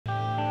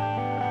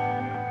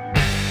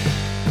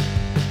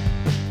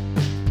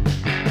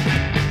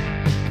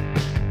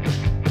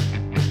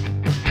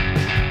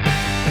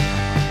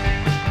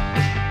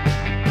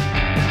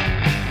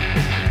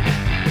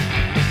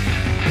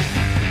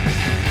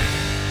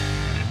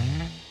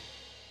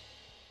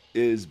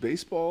Is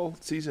baseball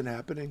season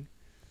happening?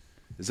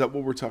 Is that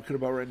what we're talking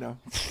about right now?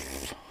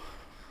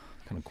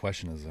 What kind of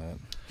question is that?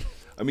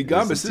 I mean,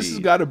 Gombis, this has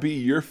got to be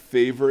your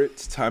favorite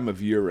time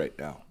of year right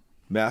now.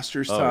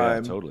 Masters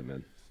time. Yeah, totally,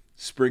 man.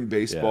 Spring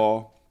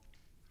baseball.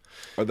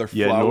 Yeah. Are there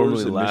flowers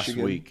normally in last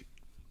Michigan? week.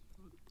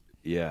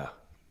 Yeah,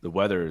 the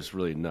weather is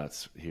really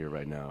nuts here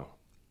right now,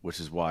 which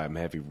is why I'm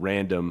having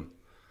random,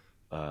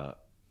 a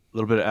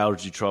little bit of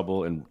allergy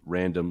trouble and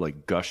random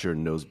like gusher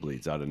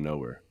nosebleeds out of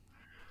nowhere.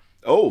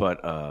 Oh,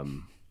 but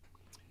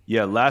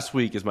yeah, last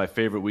week is my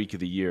favorite week of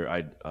the year.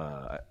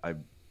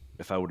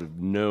 If I would have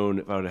known,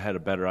 if I would have had a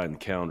better eye on the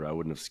calendar, I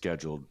wouldn't have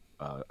scheduled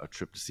a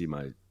trip to see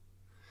my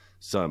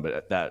son.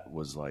 But that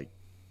was like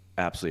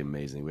absolutely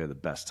amazing. We had the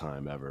best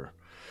time ever.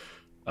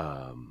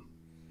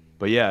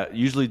 But yeah,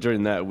 usually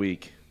during that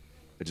week,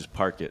 I just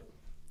park it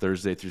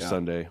Thursday through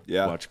Sunday.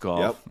 Yeah. Watch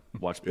golf,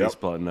 watch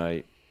baseball at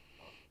night,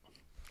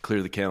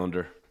 clear the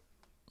calendar.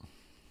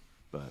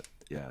 But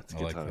yeah, it's a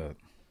good time.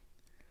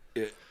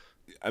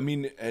 I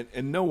mean,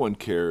 and no one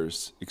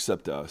cares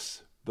except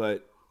us,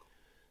 but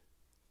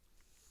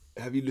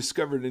have you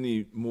discovered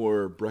any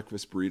more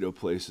breakfast burrito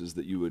places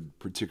that you would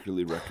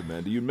particularly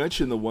recommend? You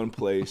mentioned the one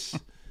place,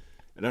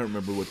 and I don't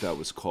remember what that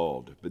was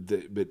called,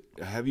 but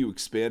have you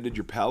expanded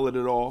your palate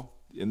at all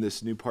in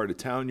this new part of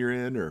town you're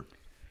in, or?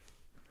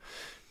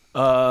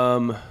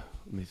 Let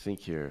me think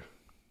here.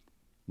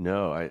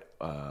 No,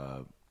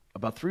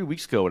 about 3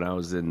 weeks ago when I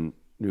was in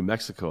New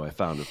Mexico, I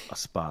found a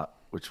spot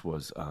which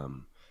was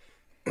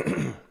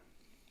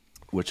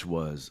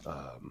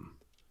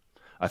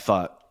I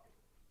thought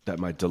that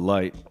my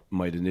delight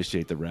might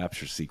initiate the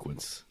rapture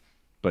sequence,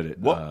 but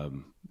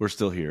we're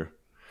still here.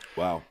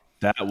 Wow.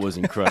 That was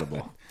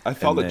incredible. I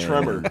felt a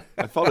tremor.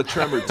 I felt a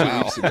tremor 2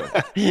 weeks ago.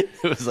 It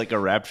was like a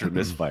rapture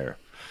misfire.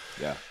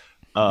 Yeah.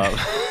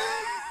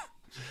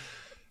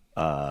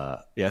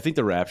 Yeah, I think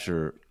the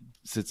rapture,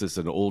 since it's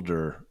an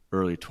older,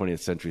 early 20th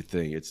century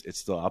thing, it's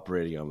still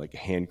operating on like a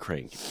hand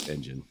crank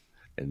engine.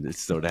 And it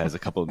has a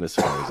couple of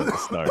misfires at the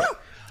start.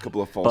 A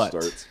couple of false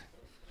starts.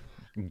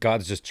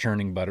 God's just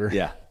churning butter.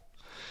 Yeah.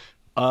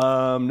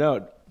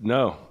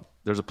 No.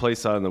 There's a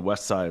place on the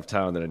west side of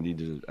town that I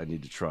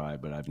need to try,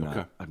 but I've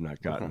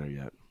not gotten there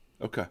yet.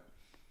 Okay.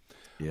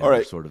 Yeah. All right.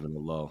 I'm sort of in a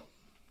lull.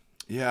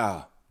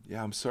 Yeah.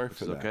 Yeah. I'm sorry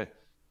for that. Okay.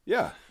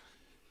 Yeah.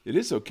 It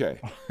is okay.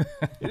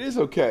 It is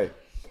okay.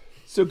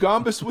 So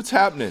Gombis, what's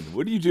happening?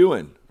 What are you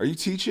doing? Are you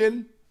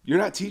teaching? You're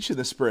not teaching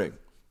this spring,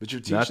 but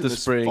you're teaching Not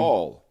this spring.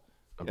 fall.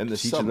 I'm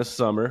teaching this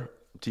summer.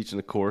 I'm teaching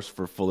a course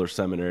for Fuller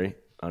Seminary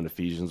on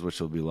Ephesians,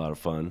 which will be a lot of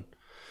fun.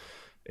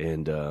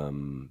 And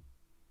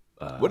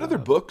what other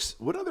books?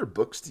 What other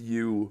books do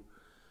you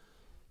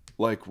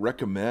like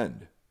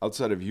recommend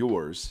outside of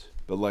yours?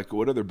 But like,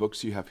 what other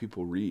books do you have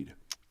people read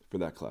for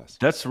that class?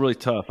 That's really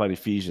tough on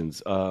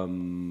Ephesians. I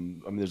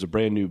mean, there's a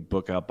brand new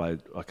book out by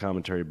a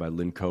commentary by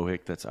Lynn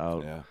Cohick that's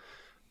out. Yeah, I'm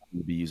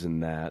gonna be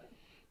using that.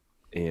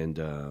 And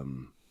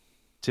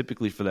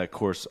typically for that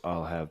course,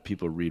 I'll have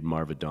people read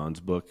Marva Dawn's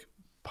book,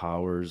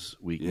 Powers,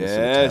 Weakness,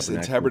 yes, and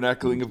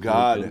Tabernacling of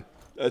God.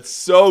 That's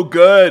so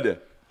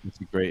good. It's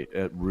great.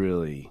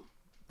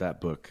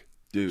 That book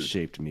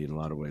shaped me in a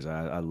lot of ways.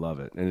 I love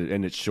it,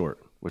 and it's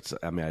short. Those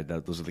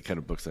are the kind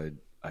of books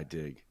I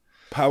dig.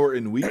 Power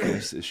and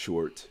Weakness is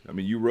short. I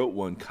mean, you wrote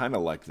one kind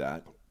of like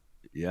that.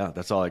 Yeah,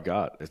 that's all I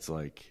got. It's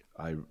like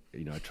I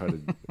try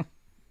to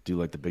do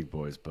like the big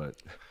boys,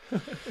 but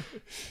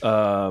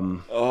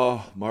so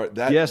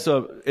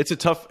it's a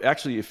tough.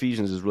 Actually,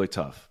 Ephesians is really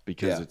tough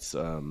because it's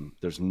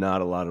there's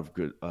not a lot of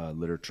good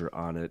literature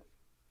on it.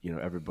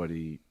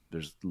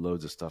 There's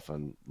loads of stuff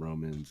on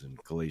Romans and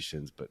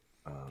Galatians, but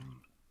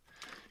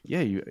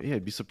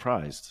you'd be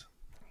surprised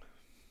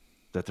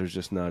that there's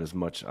just not as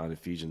much on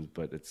Ephesians.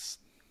 But it's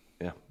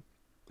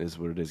is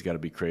what it is. Got to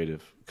be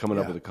creative. Coming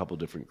up with a couple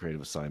different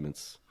creative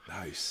assignments.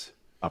 Nice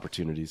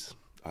opportunities.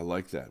 I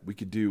like that. We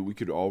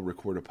could all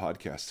record a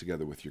podcast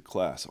together with your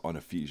class on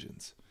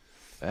Ephesians.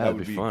 That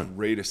would be fun. A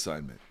great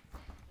assignment.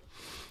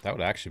 That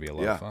would actually be a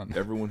lot of fun.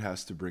 Everyone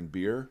has to bring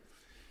beer,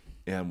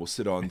 and we'll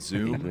sit on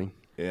Zoom,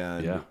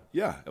 and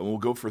we'll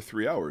go for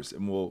 3 hours,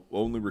 and we'll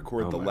only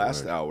record the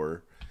last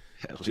hour,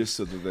 just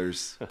so that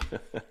there's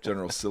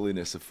general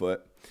silliness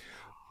afoot.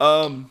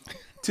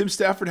 Tim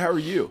Stafford, how are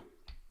you?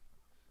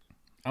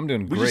 I'm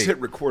doing great. We just hit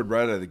record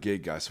right out of the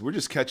gate, guys. So we're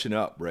just catching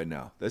up right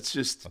now. That's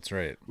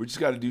right. We just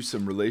got to do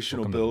some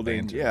relational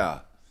building. Yeah.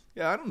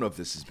 I don't know if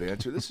this is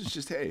banter. This is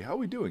just, hey, how are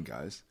we doing,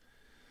 guys?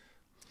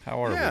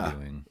 How are we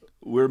doing?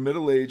 We're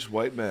middle-aged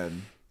white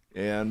men,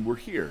 and we're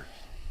here.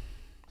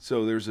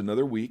 So there's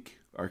another week.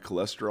 Our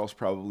cholesterol's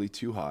probably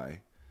too high.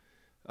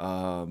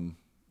 Gombis,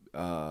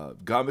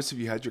 have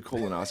you had your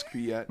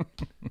colonoscopy yet?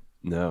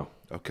 No.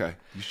 Okay.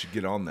 You should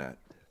get on that.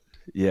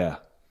 Yeah.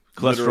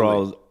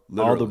 Cholesterol.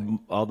 Literally.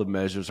 All the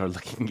measures are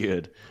looking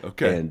good.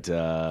 Okay. And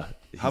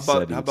he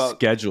said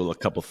schedule a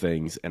couple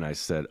things, and I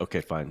said,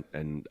 okay, fine.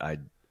 And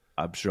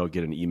I'm sure I'll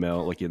get an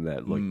email like in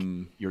that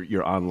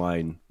your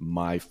online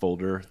my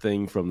folder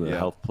thing from the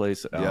health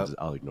place.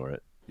 I'll ignore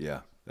it.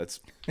 Yeah, that's.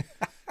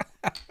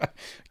 I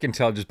can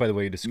tell just by the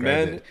way you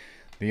described it.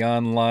 The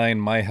online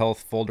My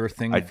Health folder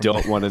thing. I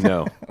don't want to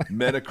know.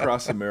 Men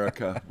across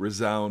America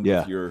resound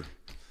with your.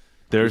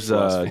 There's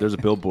a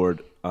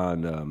billboard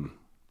on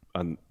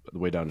the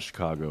way down to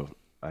Chicago.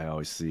 I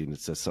always see, and it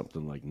says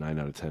something like 9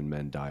 out of 10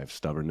 men die of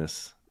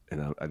stubbornness,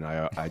 and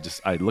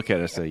I look at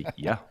it and say,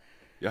 yeah,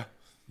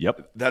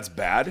 yep. That's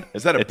bad.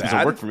 Is that a it bad? It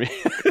doesn't work for me.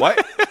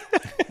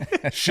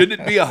 What? Should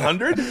it be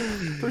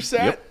 100%?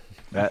 Yep.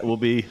 That will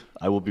be.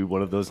 I will be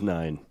one of those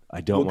 9.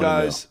 I don't want to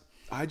know. Guys,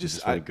 I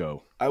just want to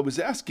go. I was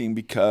asking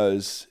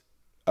because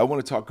I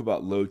want to talk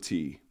about low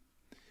T.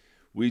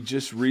 We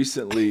just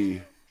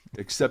recently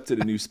accepted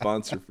a new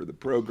sponsor for the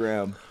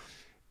program,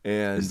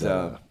 and is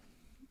that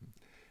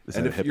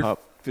and if you're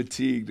hip-hop?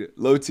 fatigued,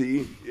 low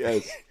T,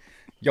 yes.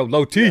 Yo,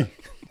 low T.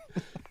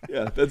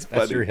 Yeah, that's funny.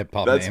 That's your hip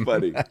hop That's name.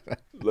 funny.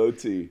 Low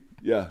T.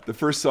 Yeah, the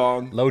first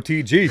song. Low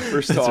TG.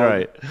 First song. That's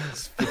right.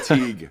 Is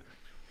Fatigue.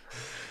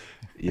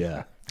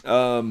 Yeah.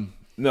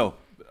 No,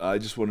 I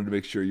just wanted to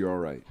make sure you're all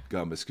right,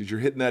 Gombis, because you're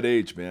hitting that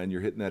age, man.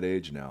 You're hitting that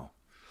age now.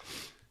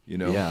 You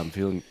know. Yeah,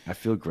 I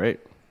feel great.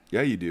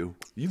 Yeah, you do.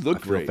 You look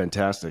I feel great.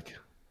 Fantastic.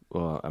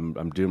 Well,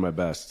 I'm doing my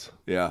best.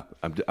 Yeah.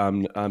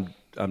 I'm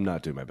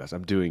not doing my best.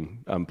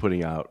 I'm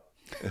putting out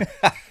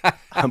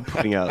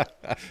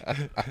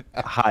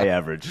high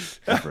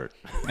average effort.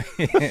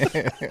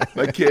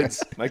 My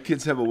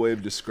kids have a way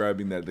of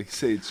describing that. They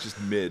say it's just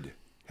mid.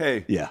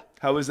 Hey, Yeah.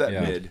 How is that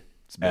Yeah. mid?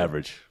 It's mid.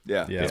 Average.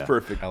 Yeah, Yeah. it's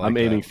perfect. I like I'm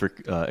aiming that. for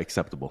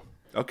acceptable.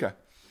 Okay.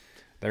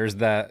 There's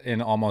that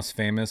in Almost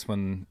Famous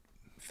when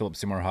Philip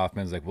Seymour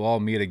Hoffman's like, "We'll all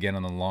meet again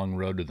on the long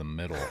road to the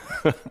middle."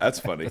 That's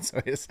funny. So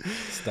he's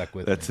stuck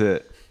with That's me.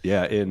 it.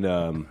 Yeah. In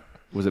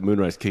was it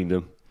Moonrise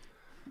Kingdom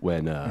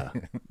when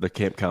the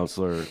camp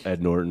counselor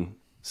Ed Norton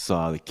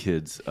saw the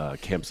kids'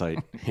 campsite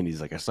and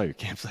he's like, "I saw your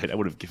campsite. I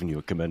would have given you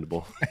a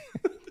commendable."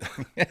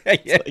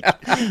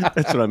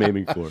 That's what I'm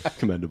aiming for.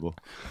 Commendable.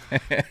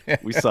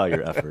 We saw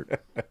your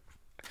effort.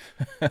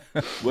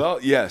 Well,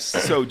 yes.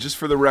 So just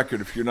for the record,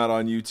 if you're not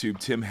on YouTube,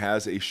 Tim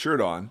has a shirt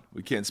on.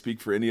 We can't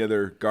speak for any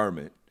other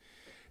garment.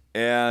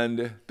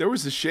 And there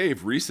was a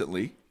shave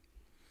recently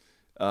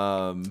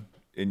in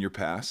your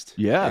past.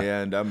 Yeah.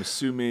 And I'm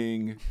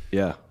assuming,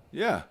 Yeah.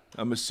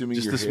 I'm assuming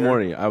Just your this hair-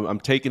 morning, I'm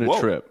taking a Whoa.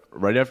 trip.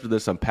 Right after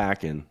this, I'm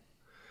packing.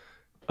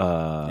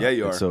 Yeah,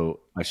 you and are.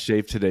 So I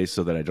shaved today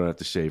so that I don't have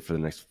to shave for the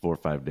next 4 or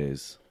 5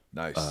 days.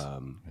 Nice.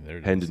 There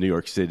it Heading is. to New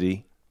York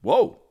City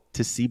Whoa.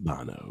 to see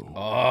Bono.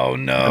 Oh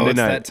no, Monday it's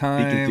night, that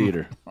time. Freakin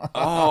Theater.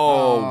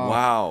 Oh,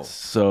 wow.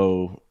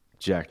 So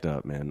jacked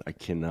up, man. I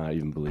cannot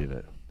even believe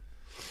it.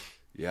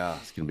 Yeah.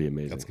 It's gonna be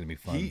amazing. That's gonna be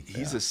fun.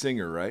 He's a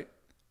singer, right?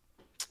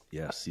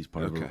 Yes, he's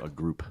part Okay. of a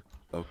group.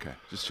 Okay.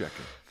 Just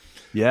checking.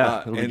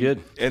 Yeah, it'll be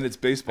good. And it's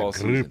baseball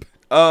season. group.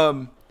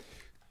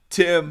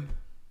 Tim,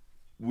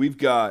 we've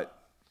got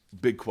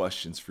big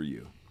questions for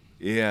you.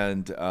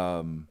 And,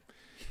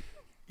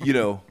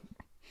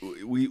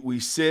 we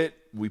sit,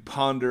 we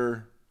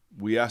ponder,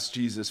 we ask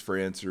Jesus for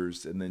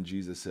answers, and then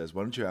Jesus says,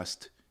 why don't you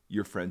ask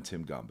your friend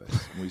Tim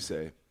Gombis? And we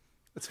say,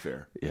 that's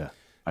fair. Yeah,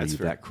 are That's you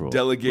fair. that cruel?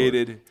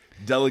 Delegated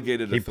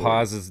He authority.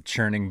 pauses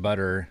churning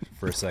butter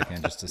for a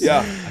second just to say,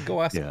 Yeah.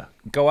 Go ask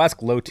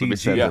low Let me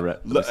set TG. the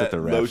let me set the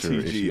Low rapture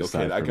TG. issue Okay,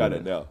 aside I for a got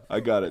it minute. now. I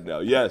got it now.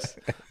 Yes.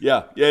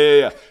 Yeah.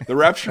 The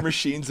rapture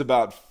machine's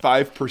about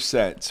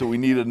 5%. So we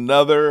need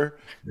another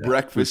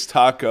breakfast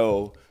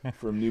taco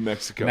from New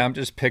Mexico. Now I'm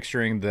just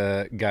picturing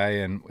the guy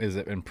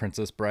in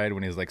Princess Bride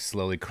when he's like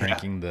slowly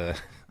cranking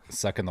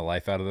sucking the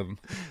life out of them.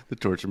 The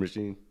torture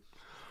machine.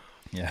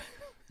 Yeah.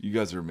 You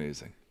guys are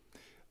amazing.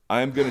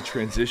 I am going to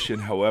transition,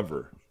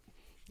 however,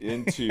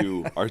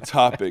 into our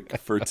topic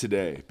for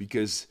today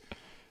because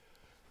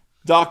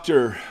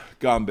Dr.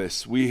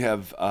 Gombis, we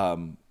have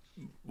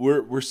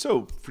we're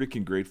so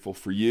freaking grateful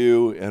for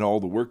you and all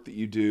the work that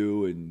you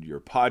do and your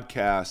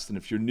podcast. And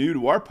if you're new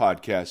to our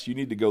podcast, you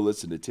need to go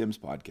listen to Tim's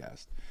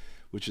podcast,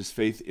 which is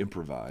Faith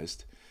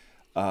Improvised,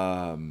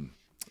 and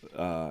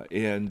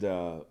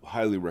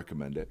highly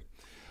recommend it.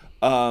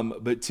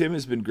 But Tim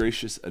has been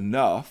gracious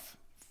enough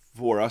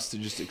for us to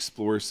just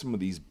explore some of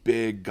these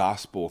big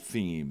gospel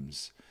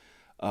themes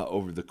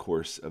over the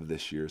course of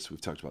this year. So we've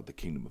talked about the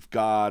kingdom of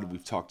God.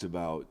 We've talked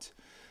about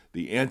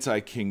the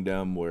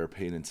anti-kingdom, where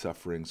pain and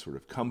suffering sort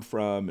of come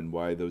from and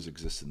why those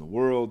exist in the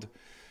world.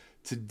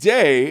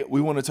 Today, we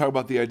want to talk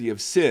about the idea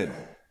of sin,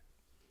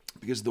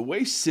 because the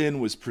way sin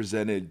was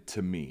presented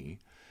to me,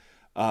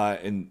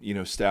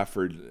 and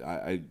Stafford,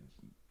 I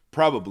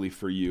probably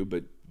for you,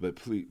 but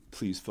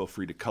please feel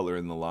free to color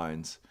in the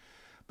lines.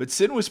 But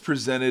sin was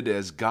presented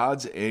as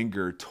God's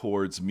anger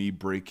towards me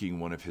breaking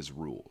one of his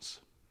rules.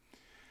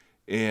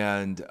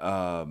 And,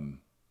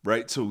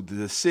 right, so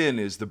the sin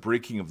is the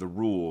breaking of the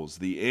rules.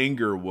 The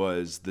anger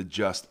was the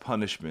just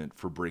punishment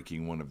for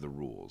breaking one of the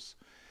rules.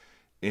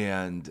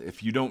 And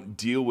if you don't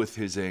deal with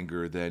his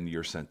anger, then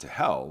you're sent to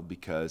hell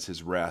because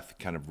his wrath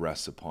kind of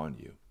rests upon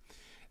you.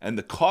 And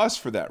the cause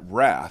for that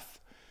wrath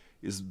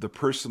is the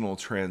personal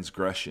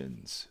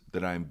transgressions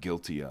that I'm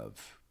guilty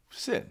of,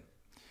 sin.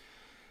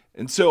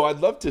 And so I'd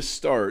love to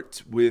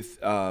start with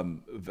a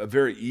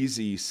very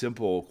easy,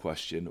 simple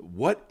question.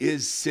 What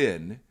is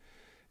sin?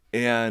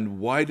 And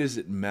why does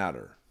it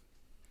matter?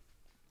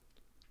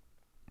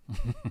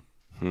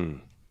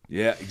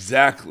 Yeah,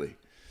 exactly.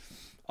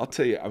 I'll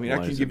tell you. I mean,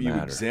 I can give you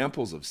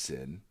examples of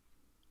sin.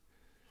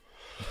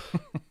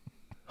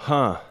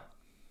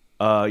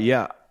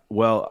 Yeah.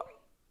 Well,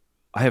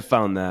 I have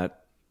found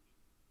that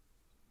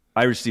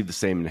I received the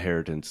same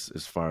inheritance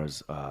as far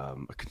as a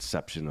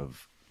conception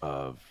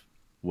of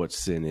what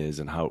sin is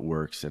and how it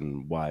works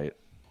and what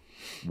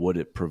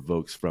it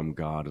provokes from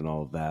God and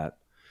all of that.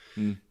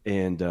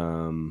 And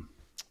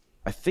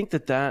I think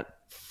that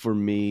for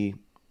me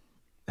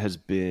has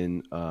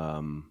been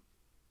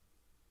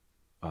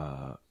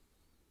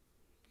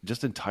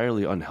just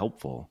entirely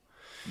unhelpful.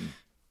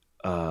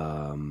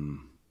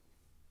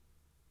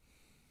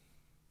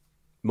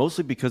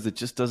 Mostly because it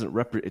just doesn't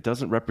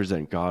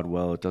represent God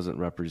well. It doesn't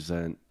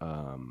represent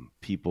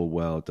people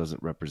well. It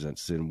doesn't represent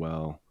sin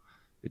well.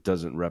 It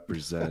doesn't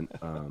represent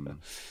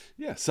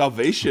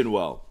salvation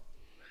well.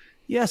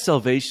 Yeah,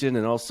 salvation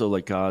and also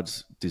like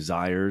God's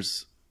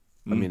desires.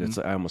 I mean,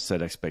 I almost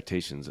said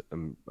expectations.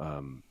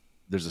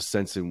 There's a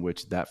sense in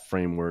which that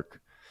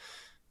framework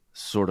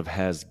sort of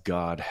has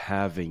God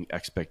having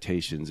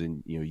expectations,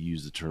 and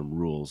use the term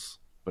rules.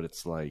 But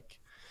it's like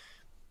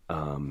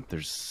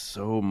there's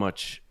so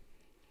much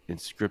in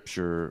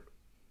Scripture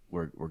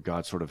where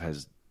God sort of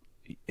has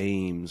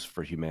aims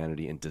for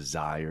humanity and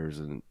desires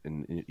and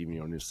even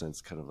in a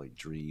sense kind of like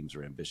dreams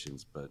or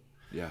ambitions. But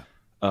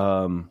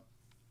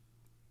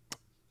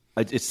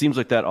it seems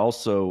like that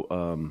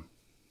also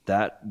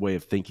that way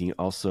of thinking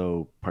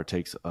also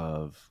partakes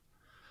of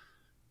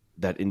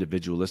that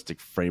individualistic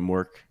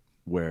framework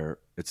where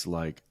it's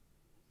like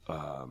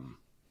I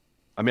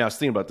mean, I was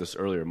thinking about this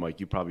earlier, Mike.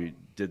 You probably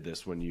did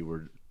this when you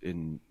were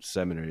in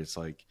seminary. It's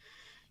like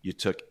you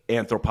took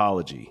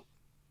anthropology,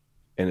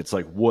 and it's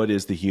like, what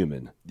is the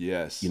human?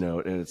 Yes.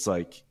 And it's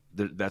like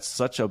that's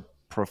such a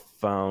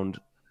profound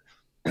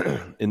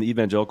in the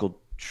evangelical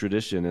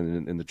tradition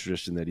and in the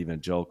tradition that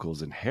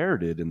evangelicals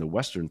inherited in the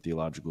Western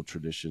theological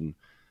tradition.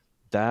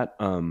 That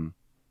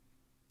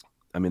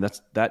I mean,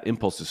 that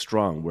impulse is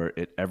strong, where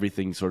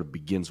everything sort of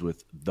begins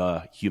with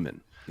the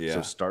human. Yeah.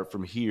 So start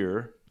from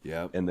here.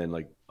 Yeah. And then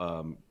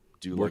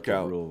do like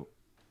a real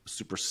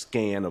super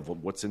scan of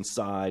what's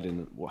inside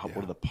and what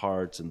are the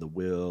parts and the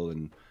will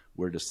and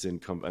where does sin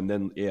come, and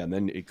then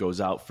it goes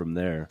out from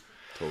there.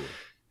 Totally.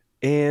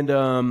 And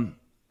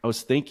I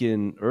was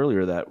thinking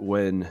earlier that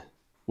when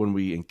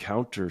we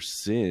encounter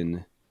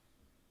sin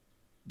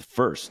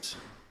first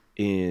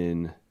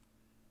in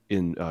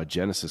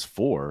Genesis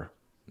 4,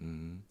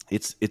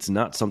 it's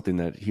not something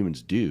that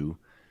humans do.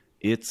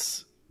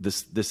 It's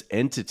this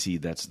entity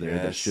that's there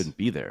that shouldn't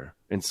be there.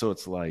 And so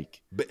it's like,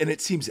 and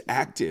it seems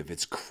active.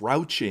 It's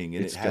crouching,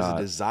 and it has a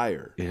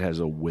desire. It has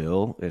a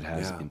will. It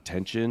has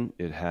intention.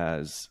 It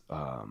has,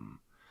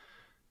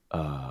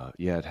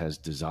 it has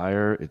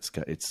desire.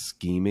 It's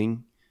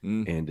scheming,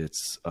 and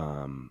it's,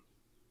 and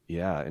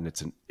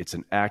it's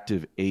an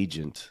active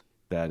agent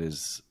that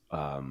is,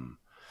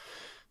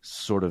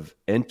 sort of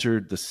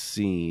entered the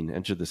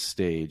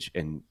stage,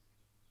 and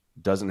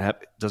doesn't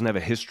have a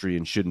history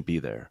and shouldn't be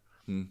there.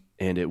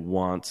 And it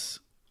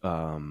wants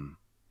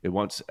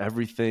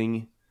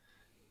everything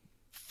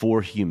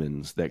for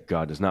humans that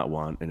God does not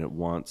want, and it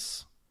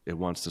wants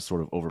to sort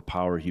of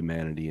overpower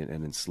humanity and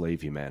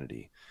enslave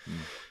humanity.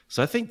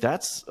 So I think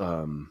that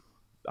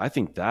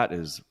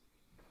is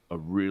a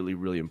really,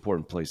 really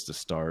important place to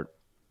start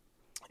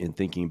in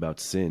thinking about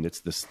sin.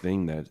 It's this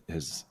thing that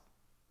has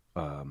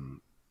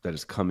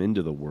come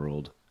into the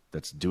world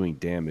that's doing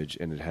damage,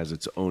 and it has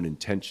its own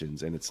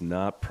intentions, and it's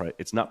not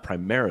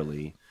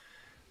primarily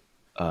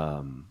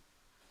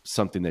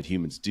something that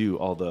humans do,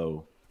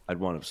 although I'd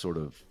want to sort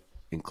of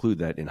include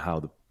that in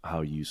how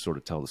you sort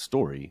of tell the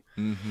story.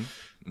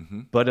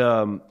 But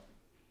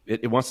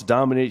it wants to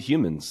dominate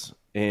humans,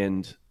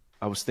 and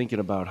I was thinking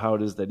about how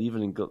it is that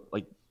even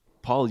like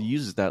Paul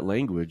uses that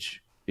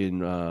language in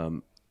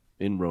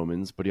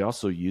Romans, but he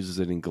also uses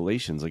it in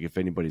Galatians, like if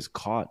anybody's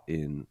caught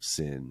in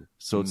sin.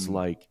 So it's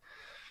like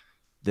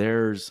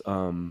there's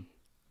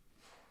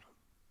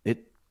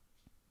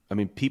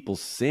people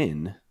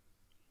sin.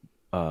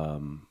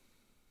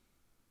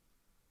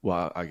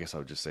 Well, I guess I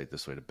would just say it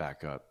this way to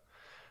back up.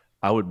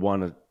 I would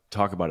want to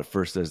talk about it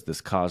first as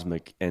this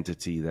cosmic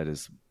entity that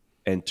is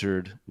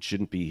entered,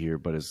 shouldn't be here,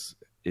 but is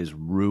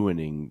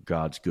ruining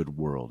God's good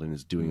world and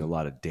is doing a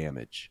lot of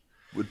damage.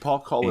 Would Paul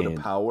call it a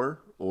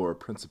power or a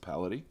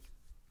principality?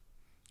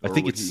 I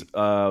think it's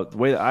the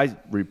way that I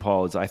read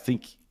Paul is I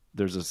think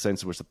there's a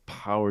sense in which the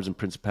powers and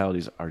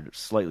principalities are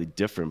slightly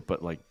different,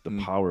 but like the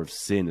power of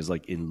sin is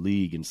like in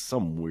league in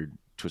some weird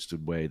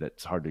twisted way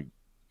that's hard to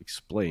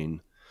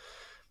explain.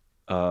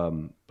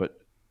 But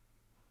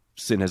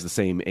sin has the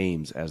same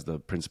aims as the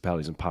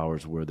principalities and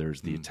powers, where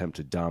there's the attempt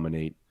to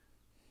dominate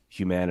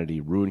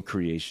humanity, ruin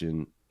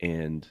creation,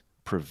 and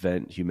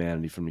prevent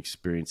humanity from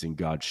experiencing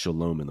God's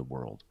shalom in the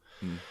world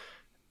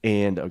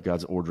and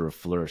God's order of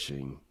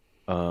flourishing.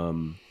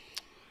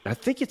 I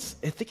think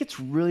it's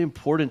really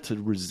important to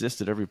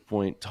resist at every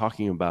point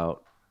talking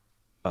about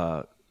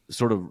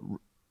sort of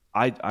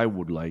I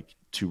would like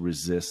to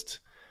resist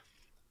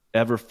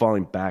ever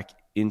falling back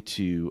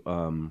into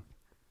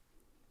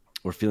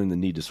or feeling the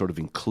need to sort of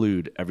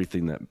include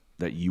everything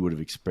that you would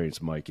have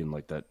experienced, Mike, in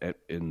like that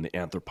in the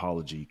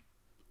anthropology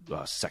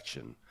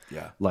section.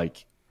 Yeah.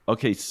 Like,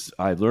 okay,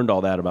 I learned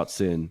all that about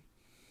sin.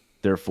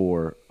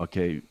 Therefore,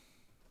 okay,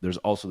 there's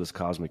also this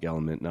cosmic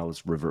element. Now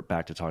let's revert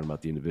back to talking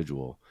about the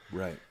individual.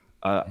 Right.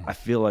 I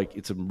feel like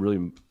it's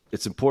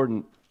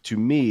important to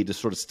me to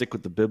sort of stick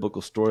with the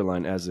biblical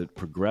storyline as it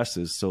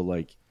progresses. So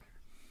like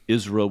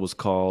Israel was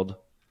called,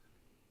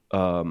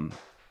 Israel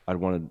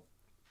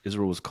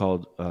was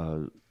called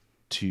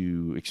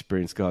to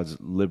experience God's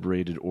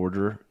liberated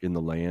order in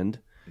the land.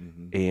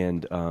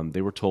 And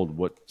they were told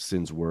what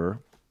sins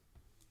were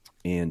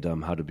and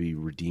how to be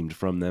redeemed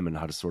from them and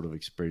how to sort of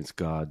experience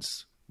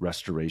God's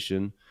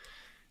restoration.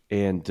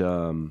 And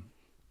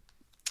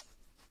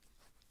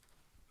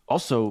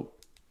also,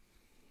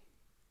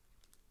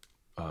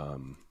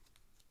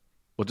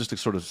 well, just to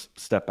sort of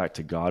step back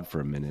to God for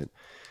a minute,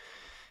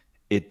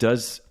 it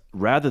does,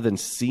 rather than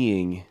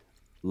seeing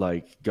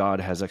like God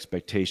has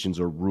expectations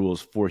or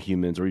rules for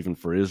humans or even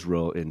for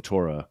Israel in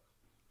Torah,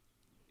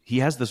 he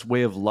has this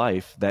way of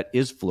life that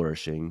is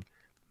flourishing,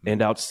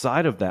 and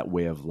outside of that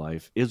way of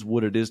life is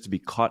what it is to be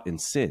caught in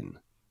sin,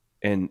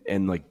 and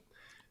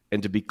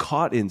to be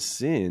caught in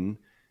sin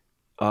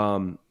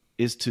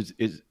is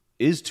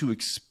to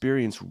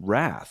experience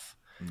wrath.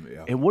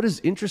 Yeah. And what is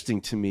interesting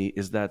to me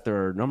is that there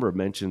are a number of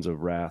mentions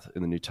of wrath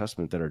in the New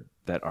Testament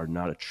that are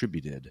not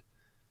attributed.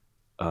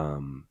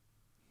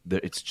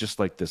 It's just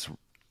like this,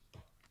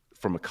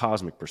 from a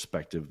cosmic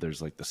perspective,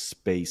 there's like the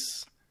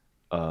space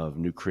of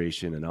new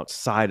creation, and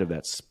outside of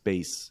that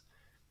space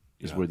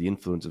is where the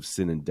influence of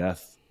sin and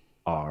death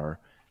are,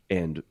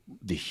 and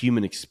the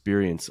human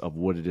experience of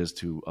what it is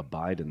to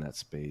abide in that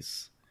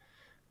space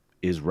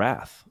is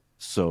wrath.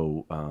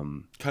 So,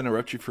 Can I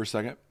interrupt you for a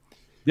second?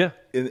 Yeah.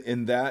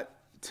 In that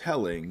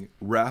telling,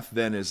 wrath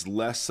then is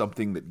less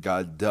something that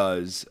God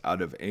does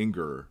out of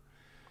anger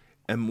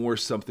and more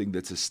something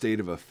that's a state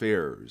of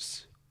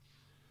affairs.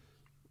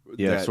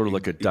 Yeah, it's sort of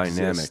like a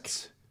dynamic.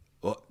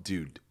 Well,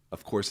 dude,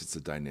 of course it's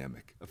a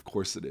dynamic. Of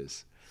course it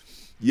is.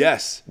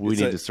 Yes. We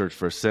need to search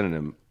for a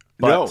synonym.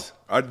 But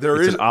no,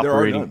 there is an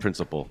operating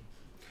principle.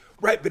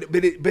 Right, but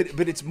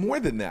it's more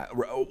than that.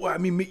 Well, I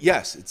mean,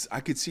 yes,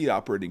 I could see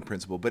operating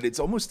principle, but it's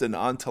almost an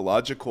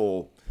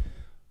ontological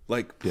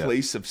like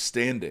place of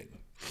standing.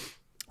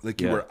 Like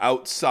you were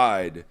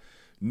outside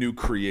new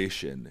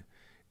creation,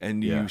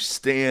 and you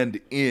stand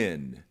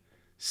in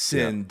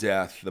sin,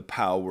 death, the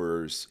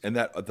powers, and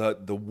that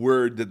the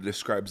word that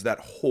describes that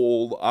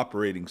whole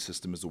operating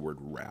system is the word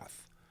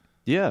wrath.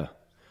 Yeah.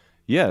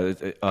 Yeah,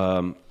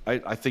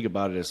 I think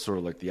about it as sort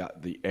of like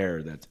the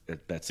air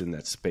that's in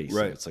that space.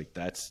 Right. It's like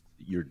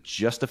you're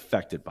just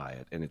affected by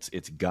it, and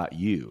it's got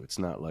you. It's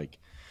not like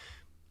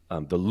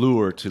the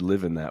lure to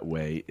live in that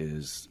way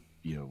is,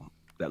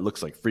 that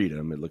looks like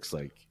freedom. It looks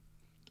like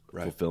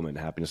fulfillment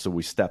and happiness. So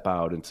we step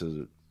out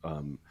into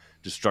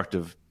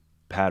destructive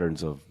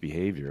patterns of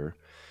behavior,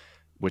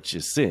 which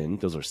is sin.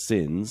 Those are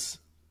sins,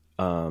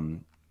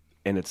 and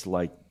it's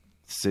like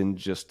sin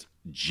just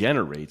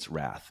generates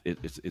wrath.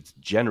 It's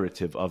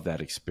generative of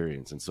that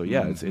experience. And so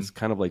it's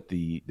kind of like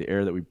the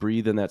air that we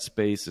breathe in that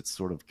space. It's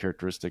sort of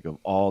characteristic of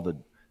all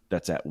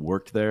that's at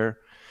work there.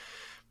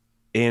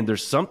 And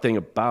there's something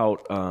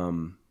about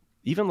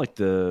even like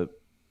the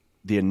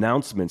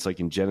announcements, like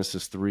in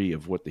Genesis 3,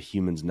 of what the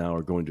humans now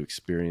are going to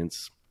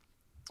experience.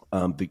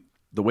 The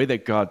way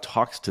that God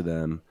talks to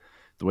them,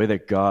 the way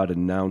that God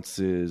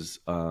announces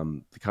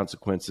the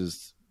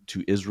consequences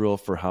to Israel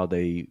for how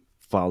they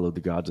followed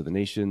the gods of the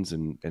nations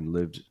and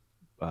lived,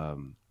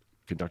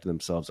 conducted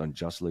themselves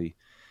unjustly.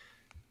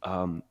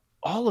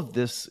 All of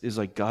this is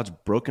like God's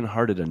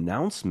brokenhearted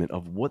announcement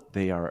of what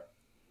they are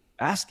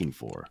asking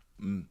for.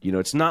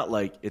 It's not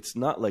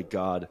like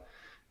God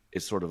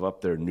is sort of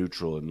up there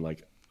neutral and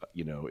like,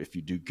 if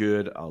you do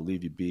good, I'll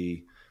leave you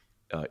be.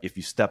 If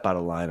you step out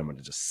of line, I'm going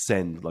to just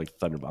send like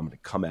thunder. I'm going to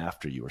come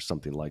after you or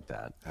something like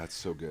that. That's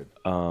so good.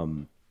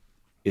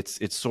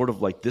 It's sort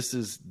of like this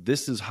is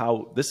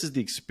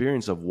the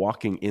experience of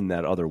walking in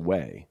that other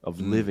way, of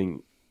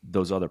living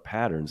those other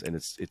patterns, and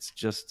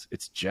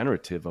it's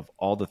generative of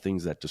all the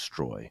things that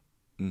destroy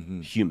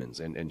humans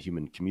and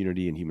human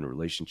community and human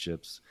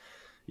relationships.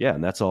 Yeah,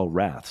 and that's all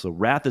wrath. So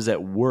wrath is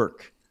at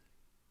work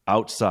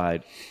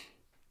outside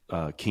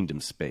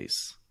kingdom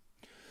space.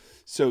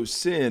 So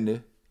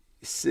sin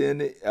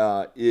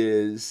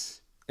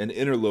is an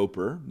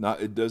interloper.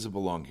 It doesn't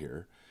belong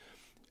here.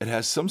 It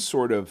has some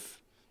sort of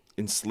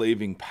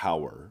enslaving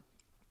power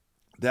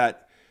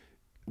that,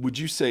 would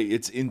you say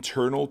it's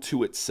internal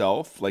to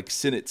itself, like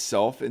sin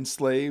itself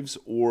enslaves,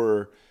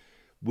 or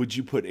would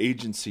you put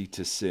agency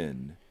to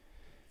sin?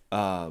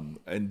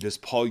 And does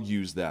Paul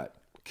use that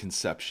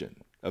conception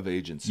of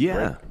agency? Yeah.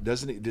 Right?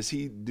 Does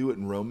he do it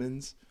in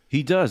Romans?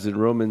 He does in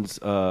Romans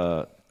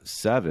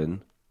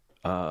 7,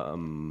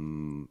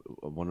 one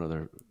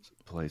other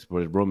place, but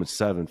in Romans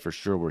 7 for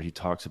sure, where he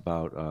talks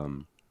about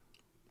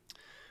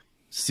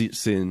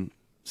sin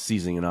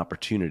seizing an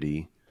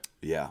opportunity.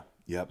 Yeah.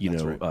 Yep.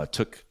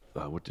 Took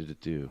what did it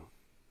do?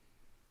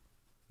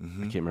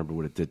 I can't remember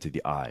what it did to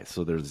the eye.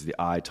 So there's the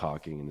eye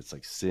talking, and it's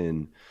like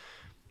sin.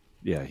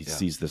 Yeah, he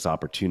sees this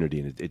opportunity,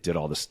 and it did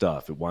all this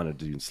stuff. It wanted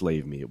to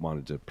enslave me. It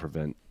wanted to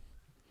prevent.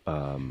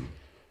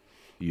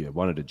 It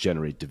wanted to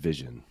generate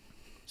division.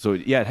 So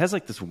it has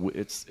like this.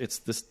 It's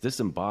this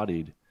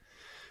disembodied.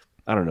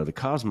 I don't know. The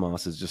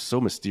cosmos is just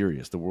so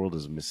mysterious. The world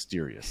is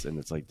mysterious, and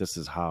it's like this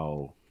is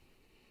how.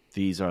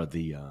 These are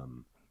the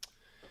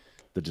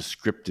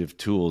descriptive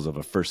tools of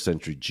a first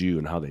century Jew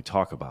and how they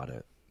talk about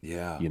it.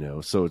 Yeah.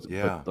 So it's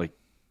but like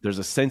there's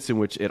a sense in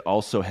which it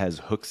also has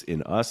hooks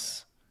in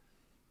us.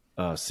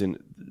 Sin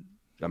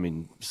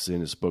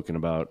is spoken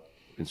about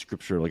in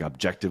scripture, like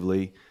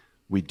objectively,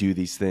 we do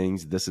these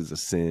things. This is a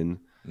sin.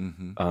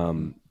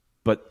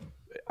 But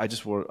I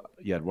just want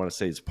to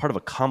say it's part of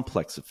a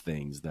complex of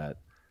things that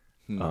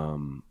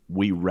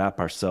we wrap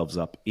ourselves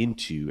up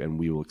into, and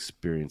we will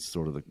experience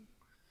sort of the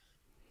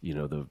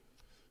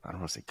I don't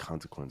want to say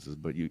consequences,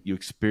 but you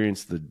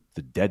experience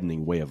the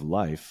deadening way of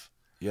life.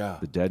 Yeah.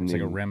 The deadening. It's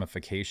like a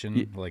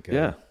ramification.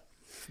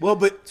 Well,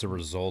 but it's a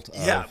result of.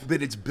 Yeah,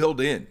 but it's built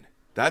in.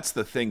 That's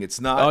the thing. It's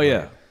not. Oh,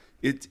 yeah.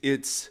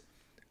 It's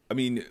I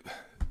mean,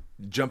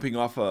 jumping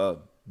off a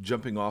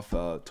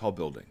tall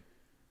building.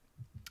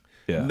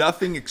 Yeah.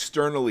 Nothing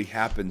externally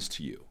happens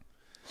to you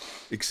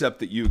except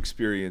that you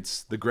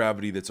experience the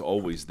gravity that's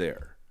always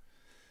there.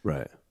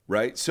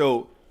 Right?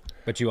 So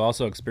but you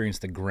also experience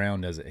the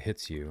ground as it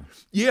hits you.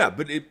 Yeah,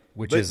 but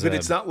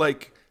it's not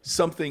like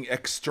something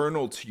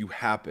external to you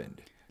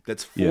happened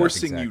that's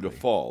forcing you to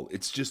fall.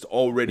 It's just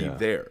already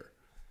there.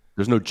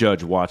 There's no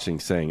judge watching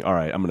saying, "All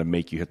right, I'm going to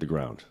make you hit the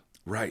ground."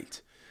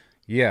 Right.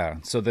 Yeah.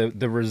 So the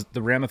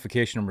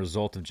ramification and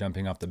result of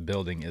jumping off the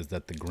building is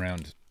that the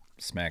ground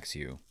smacks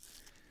you,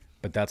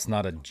 but that's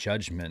not a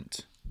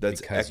judgment.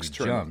 That's because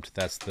external. You jumped.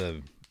 That's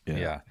the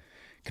yeah.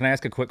 Can I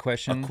ask a quick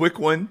question? A quick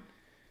one.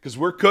 Because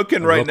we're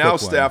cooking right now,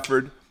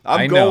 Stafford.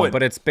 I know,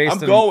 but it's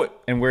based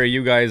on where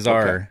you guys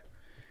are.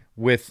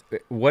 With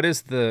what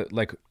is the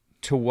like?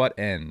 To what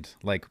end?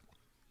 Like,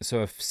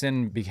 so if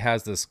sin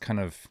has this kind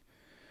of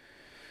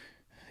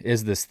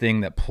is this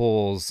thing that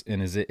pulls,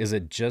 and is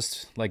it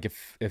just like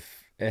if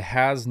it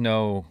has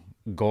no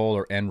goal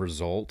or end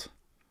result,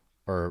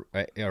 or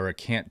it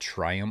can't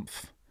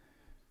triumph?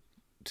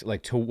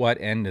 To what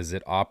end is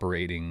it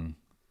operating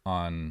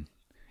on?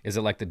 Is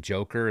it like the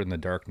Joker in The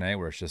Dark Knight,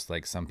 where it's just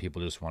like some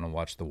people just want to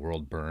watch the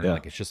world burn? Yeah.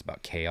 Like it's just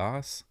about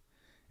chaos?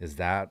 Is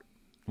that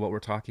what we're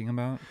talking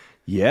about?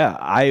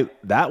 Yeah,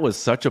 that was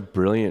such a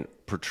brilliant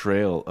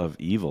portrayal of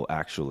evil,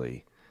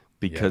 actually,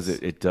 because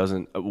it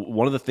doesn't.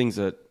 One of the things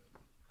that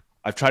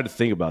I've tried to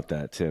think about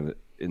that, Tim,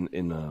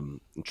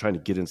 in trying to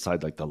get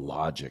inside like the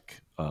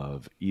logic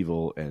of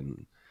evil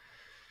and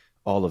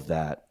all of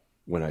that,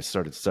 when I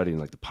started studying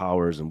like the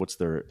powers and what's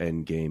their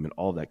end game and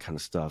all that kind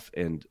of stuff,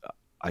 and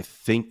I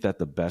think that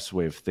the best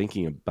way of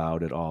thinking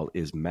about it all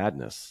is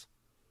madness,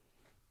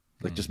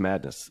 like just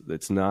madness.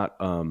 It's not.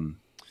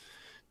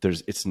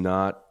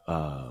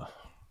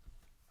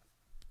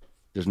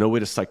 There's no way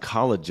to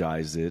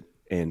psychologize it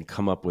and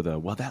come up with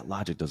that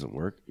logic doesn't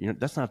work.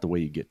 That's not the way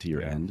you get to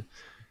your end.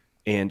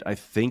 And I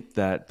think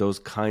that those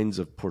kinds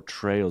of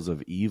portrayals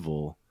of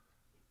evil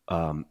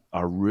are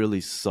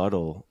really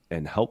subtle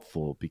and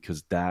helpful,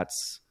 because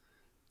that's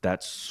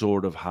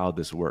sort of how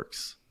this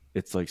works.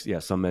 It's like,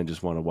 some men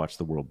just want to watch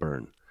the world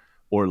burn,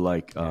 or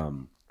like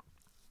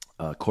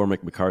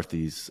Cormac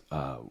McCarthy's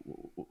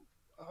what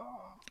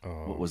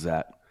was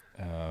that?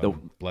 The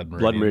Blood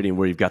Meridian,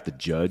 where you've got the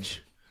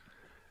judge,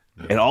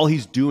 and all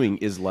he's doing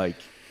is like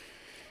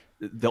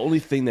the only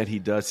thing that he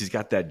does. He's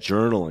got that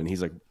journal, and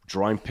he's like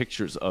drawing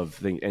pictures of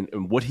things,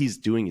 and what he's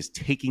doing is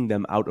taking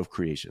them out of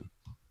creation.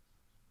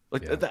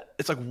 Like that,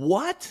 it's like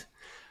what?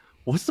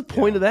 What's the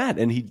point of that?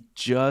 And he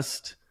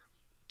just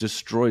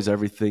destroys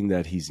everything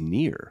that he's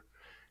near,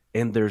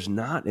 and there's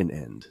not an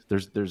end.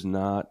 There's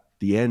not.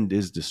 The end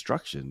is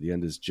destruction. The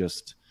end is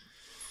just.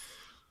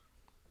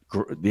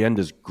 The end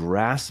is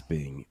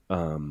grasping.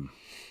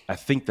 I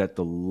think that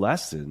the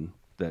lesson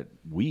that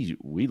we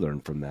learn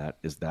from that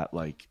is that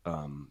like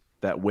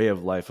that way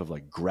of life of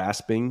like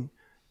grasping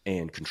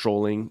and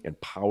controlling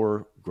and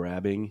power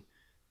grabbing,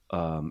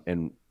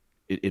 and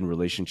in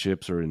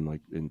relationships or in like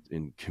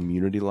in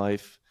community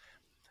life,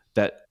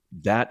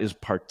 that is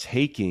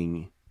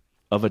partaking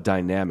of a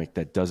dynamic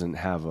that doesn't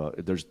have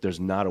there's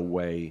not a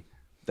way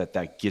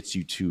that gets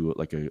you to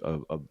like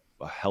a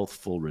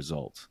healthful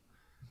result.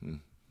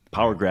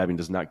 Power grabbing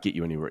does not get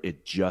you anywhere.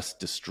 It just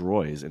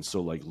destroys. And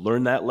so like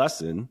learn that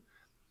lesson,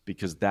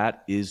 because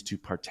that is to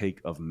partake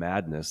of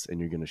madness, and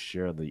you're going to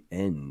share the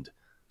end,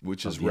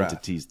 which is the wrath.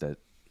 Entities that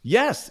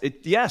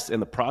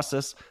and the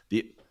process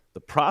the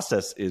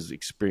process is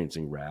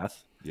experiencing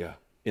wrath. Yeah.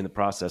 In the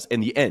process,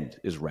 and the end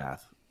is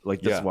wrath.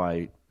 Like that's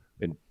why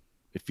in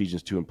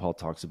Ephesians 2 and Paul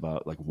talks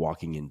about like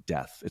walking in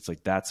death. It's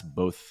like that's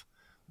both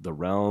the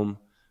realm,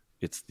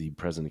 it's the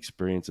present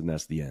experience, and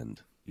that's the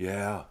end.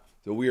 Yeah.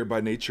 So we are by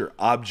nature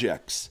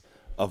objects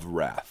of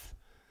wrath.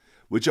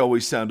 which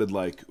always sounded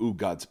like, ooh,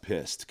 God's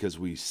pissed because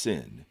we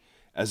sin,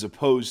 as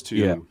opposed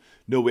to,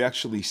 no, we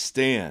actually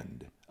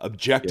stand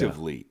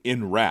objectively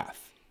in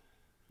wrath.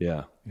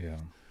 Yeah.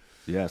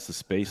 It's the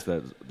space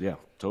that,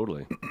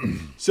 totally.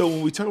 So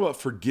when we talk about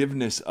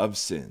forgiveness of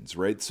sins,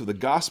 right? So the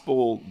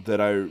gospel that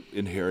I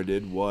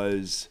inherited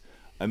was,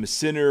 I'm a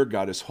sinner,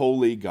 God is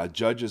holy, God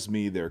judges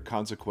me, there are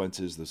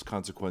consequences, those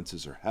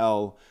consequences are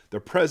hell, they're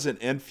present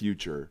and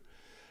future.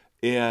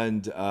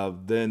 And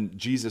then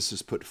Jesus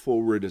is put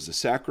forward as a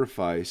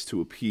sacrifice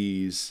to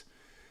appease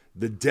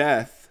the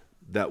death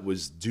that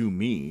was due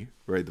me,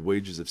 right? The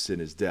wages of sin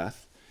is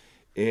death.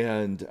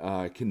 And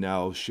I can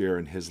now share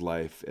in his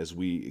life as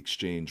we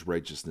exchange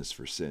righteousness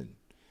for sin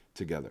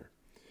together.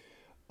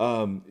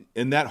 And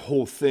that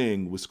whole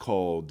thing was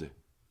called,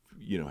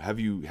 have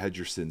you had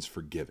your sins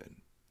forgiven?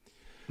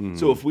 Mm-hmm.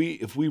 So if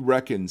we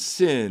reckon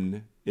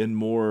sin in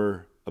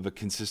more of a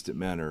consistent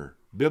manner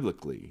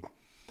biblically,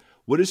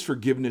 what does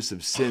forgiveness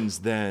of sins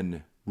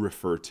then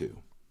refer to?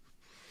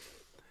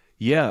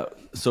 Yeah.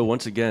 So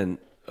once again,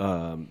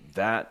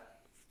 that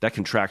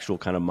contractual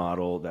kind of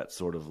model, that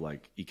sort of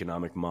like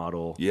economic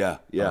model,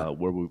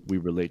 where we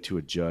relate to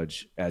a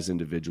judge as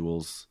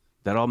individuals,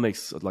 that all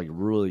makes like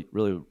really,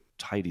 really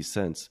tidy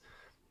sense,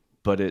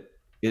 but it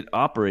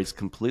operates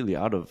completely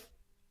out of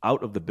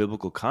the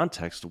biblical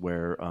context,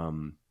 where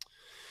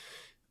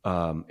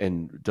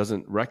and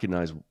doesn't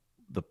recognize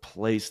the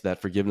place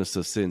that forgiveness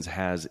of sins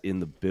has in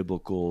the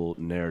biblical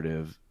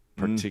narrative,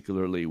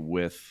 particularly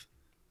with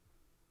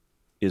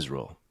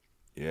Israel.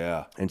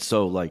 Yeah. And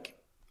so like,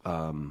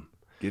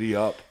 giddy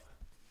up.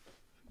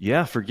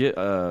 Yeah.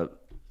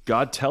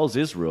 God tells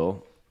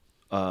Israel,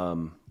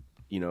 I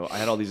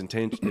had all these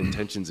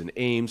intentions and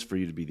aims for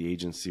you to be the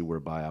agency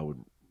whereby I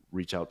would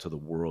reach out to the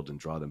world and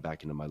draw them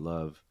back into my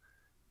love.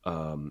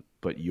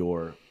 But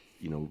your,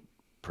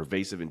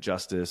 pervasive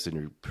injustice and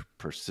your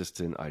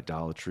persistent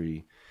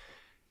idolatry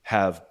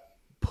have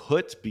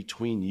put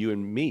between you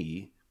and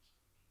me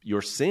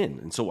your sin.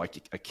 And so I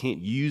can't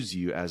use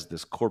you as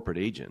this corporate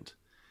agent.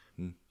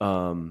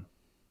 And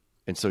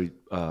so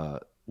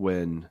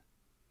when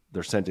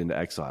they're sent into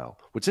exile,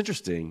 what's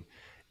interesting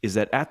is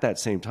that at that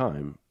same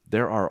time,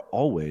 there are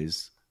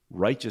always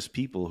righteous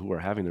people who are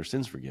having their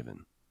sins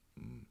forgiven.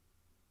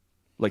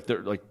 Like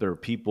there are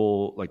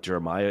people like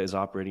Jeremiah is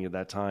operating at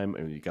that time,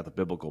 and you got the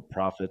biblical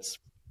prophets.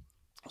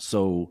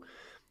 So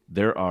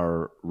there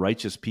are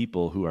righteous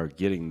people who are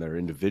getting their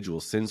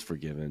individual sins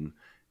forgiven,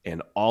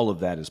 and all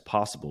of that is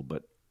possible.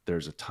 But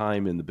there's a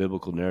time in the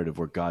biblical narrative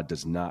where God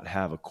does not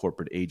have a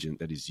corporate agent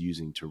that he's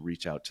using to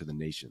reach out to the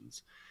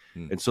nations.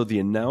 And so the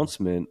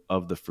announcement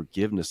of the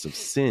forgiveness of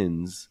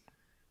sins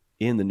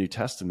in the New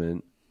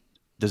Testament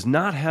does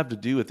not have to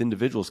do with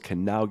individuals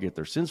can now get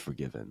their sins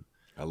forgiven.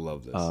 I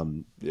love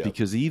this.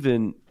 Because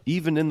even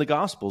in the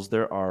Gospels,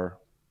 there are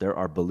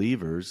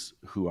believers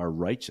who are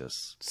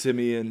righteous.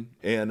 Simeon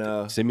and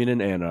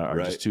Anna are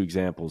right. just two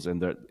examples,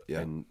 and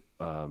to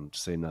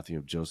say nothing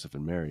of Joseph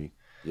and Mary.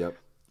 Yep.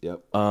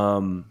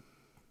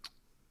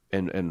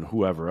 And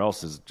whoever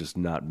else is just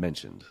not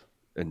mentioned.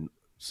 And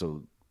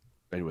so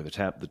anyway,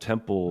 the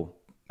temple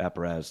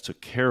apparatus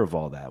took care of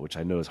all that, which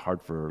I know is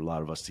hard for a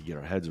lot of us to get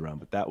our heads around,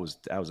 but that was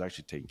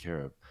actually taken care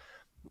of.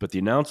 But the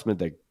announcement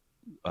that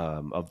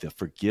of the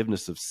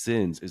forgiveness of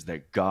sins is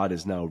that God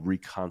is now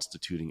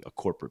reconstituting a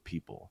corporate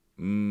people.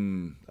 I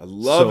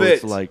love it.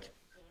 It's like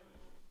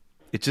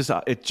it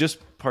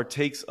just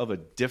partakes of a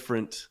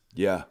different.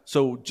 Yeah.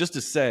 So just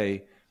to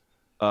say,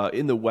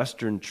 in the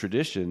Western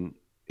tradition,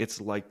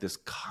 it's like this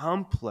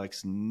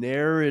complex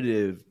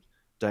narrative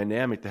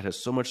dynamic that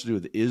has so much to do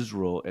with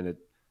Israel and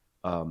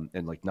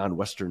and like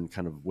non-Western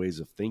kind of ways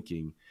of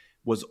thinking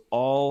was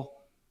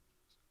all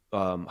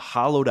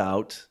hollowed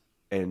out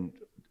and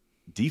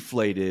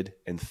deflated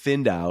and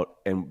thinned out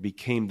and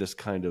became this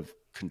kind of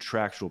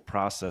contractual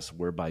process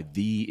whereby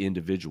the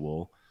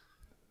individual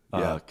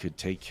could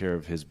take care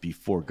of his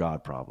before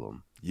God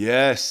problem.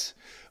 Yes.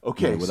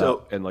 Okay.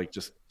 And like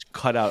just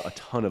cut out a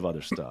ton of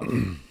other stuff.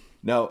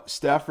 Now,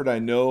 Stafford, I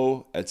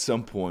know at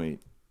some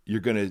point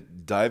you're going to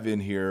dive in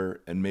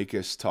here and make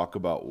us talk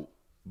about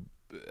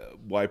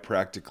why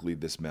practically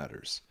this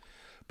matters.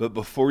 But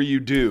before you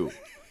do,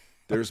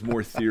 there's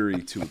more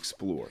theory to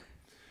explore.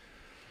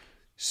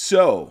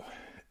 So,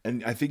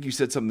 and I think you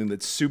said something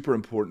that's super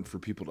important for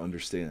people to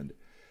understand.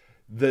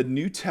 The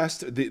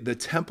the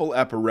temple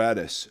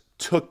apparatus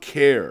took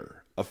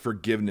care of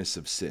forgiveness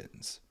of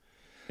sins.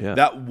 Yeah.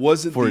 That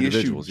wasn't the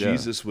issue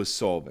Jesus was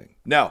solving.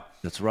 Now,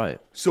 that's right.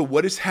 So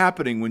what is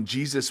happening when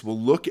Jesus will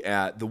look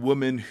at the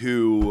woman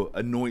who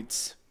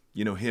anoints,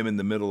 him in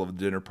the middle of a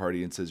dinner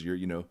party and says,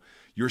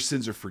 your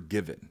sins are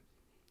forgiven?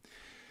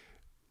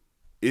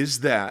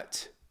 Is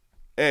that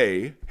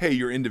A, hey,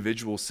 your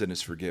individual sin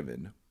is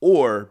forgiven,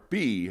 or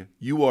B,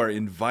 you are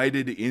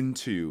invited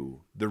into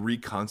the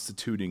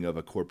reconstituting of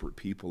a corporate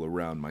people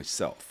around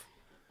myself?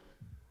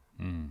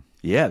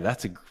 Yeah,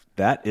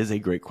 that is a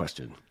great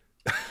question.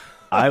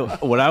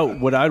 What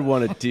I'd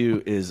want to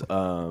do is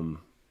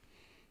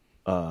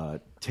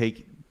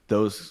take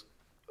those.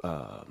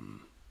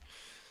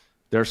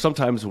 There are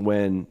sometimes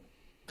when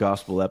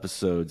gospel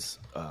episodes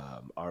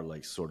are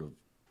like sort of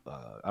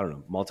I don't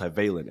know,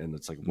 multivalent, and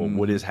it's like, well,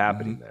 what is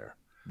happening there?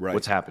 Right.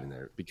 What's happening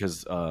there?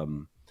 Because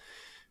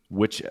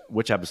which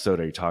episode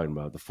are you talking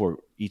about?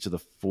 Each of the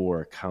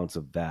 4 accounts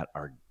of that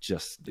are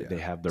just they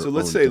have their. So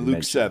let's own say dimension.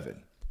 Luke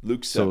 7.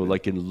 Luke 7. So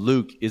like in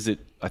Luke,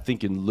 I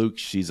think in Luke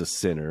she's a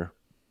sinner,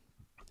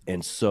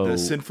 and so the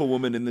sinful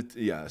woman in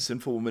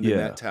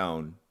that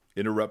town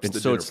interrupts and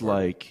the so dinner it's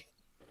party. like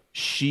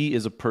she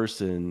is a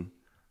person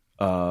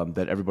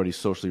that everybody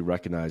socially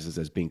recognizes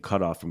as being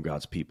cut off from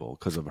God's people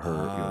because of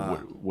her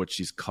what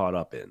she's caught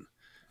up in,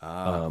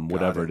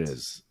 whatever it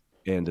is,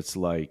 and it's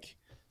like,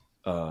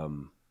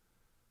 and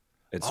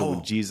so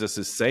when Jesus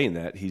is saying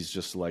that, he's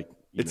just like,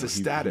 it's a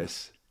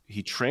status.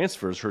 He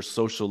transfers her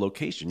social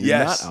location. You're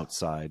not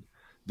outside.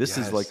 This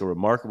is like a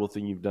remarkable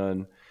thing you've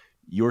done.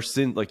 Your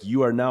sin, like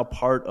you are now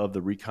part of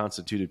the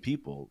reconstituted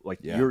people. Like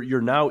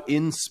you're now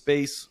in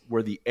space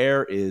where the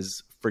air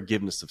is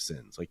forgiveness of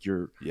sins. Like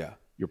you're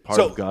part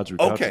of God's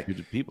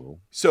reconstituted people.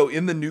 So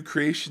in the new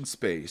creation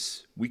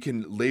space, we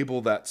can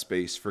label that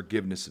space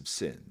forgiveness of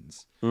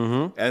sins.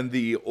 And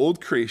the old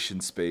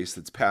creation space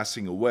that's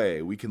passing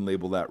away, we can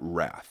label that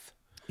wrath.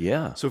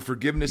 Yeah. So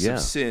forgiveness of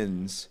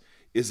sins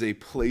is a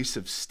place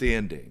of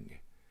standing,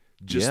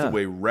 just the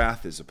way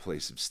wrath is a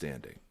place of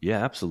standing.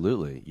 Yeah,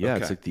 absolutely. Yeah,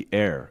 it's like the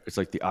air. It's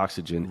like the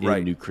oxygen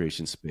in new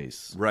creation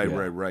space. Right.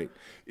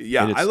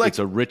 Yeah, it's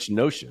a rich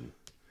notion.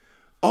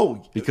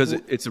 Oh, because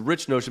it's a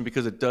rich notion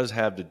because it does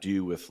have to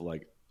do with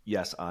like,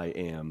 yes, I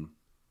am,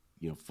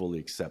 fully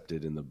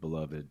accepted in the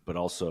beloved, but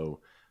also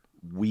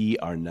we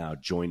are now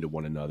joined to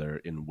one another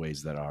in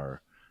ways that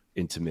are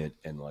intimate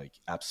and like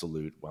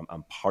absolute.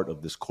 I'm part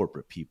of this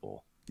corporate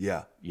people.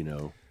 Yeah.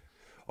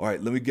 All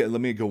right, let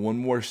me go one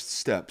more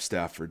step,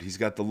 Stafford. He's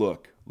got the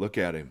look. Look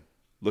at him.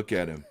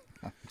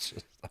 I'm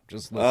just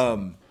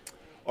listening.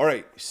 All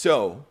right,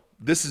 so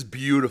this is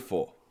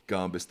beautiful,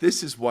 Gombis.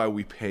 This is why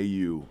we pay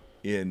you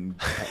in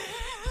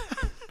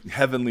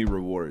heavenly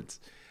rewards.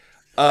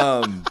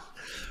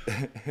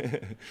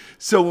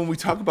 So when we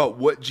talk about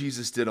what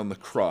Jesus did on the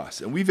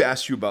cross, and we've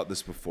asked you about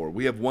this before,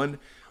 we have one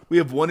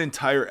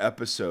entire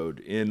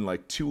episode in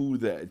like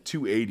the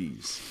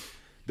 280s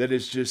that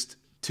is just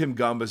Tim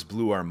Gombis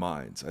Blew Our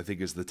Minds, I think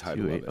is the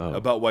title of it,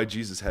 about why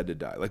Jesus had to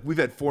die. Like we've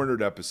had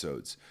 400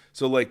 episodes.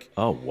 So like,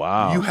 oh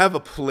wow, you have a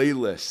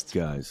playlist,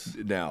 guys.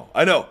 Now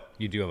I know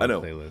you do have a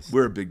playlist.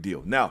 We're a big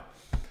deal now.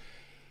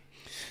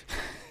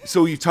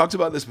 So you talked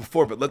about this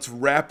before, but let's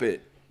wrap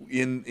it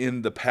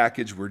in the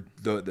package where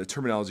the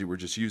terminology we're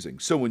just using.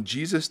 So when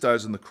Jesus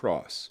dies on the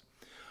cross,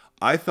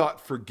 I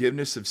thought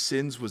forgiveness of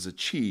sins was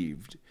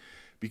achieved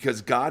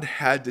because God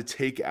had to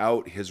take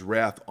out his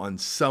wrath on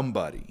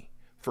somebody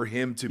for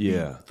him to be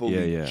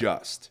fully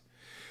just.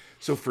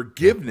 So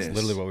forgiveness, that's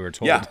literally what we were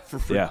told. Yeah,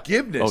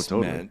 forgiveness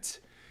meant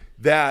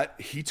that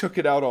he took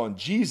it out on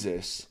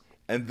Jesus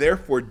and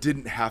therefore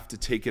didn't have to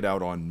take it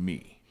out on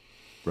me.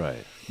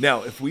 Right.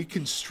 Now, if we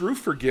construe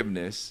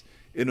forgiveness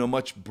in a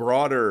much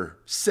broader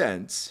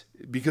sense,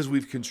 because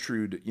we've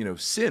construed,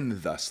 sin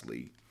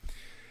thusly,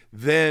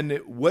 then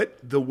what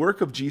the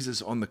work of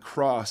Jesus on the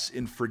cross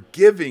in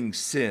forgiving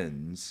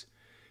sins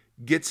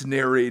gets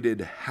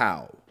narrated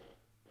how?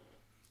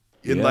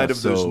 In light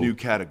of those new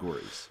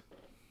categories.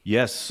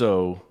 Yes.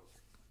 So,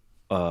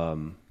 I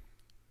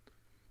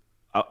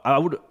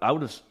would have, I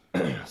would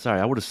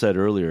have said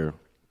earlier,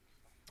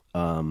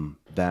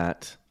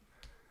 that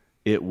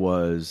it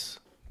was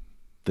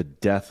the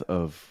death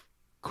of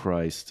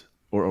Christ,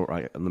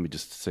 let me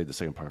just say the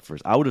second part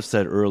first. I would have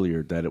said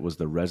earlier that it was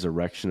the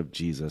resurrection of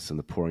Jesus and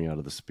the pouring out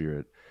of the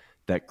Spirit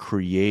that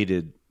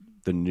created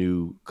the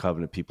new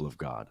covenant people of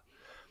God.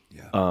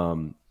 Yeah.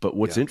 But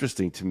what's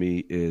interesting to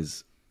me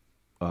is,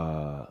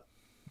 I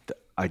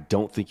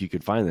don't think you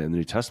could find that in the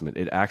New Testament.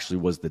 It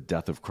actually was the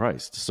death of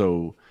Christ.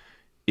 So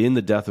in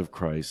the death of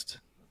Christ,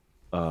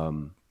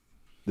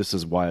 this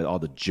is why all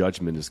the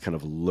judgment is kind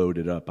of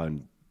loaded up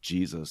on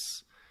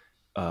Jesus.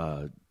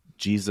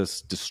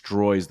 Jesus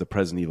destroys the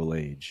present evil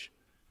age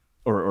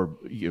or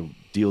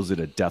deals it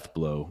a death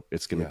blow.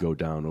 It's going to go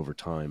down over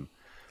time.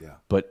 Yeah.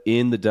 But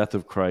in the death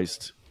of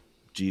Christ,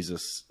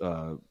 Jesus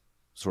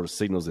sort of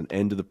signals an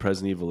end to the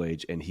present evil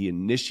age, and he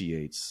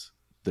initiates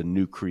the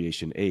new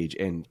creation age,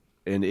 and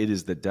it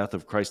is the death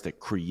of Christ that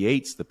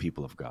creates the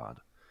people of God.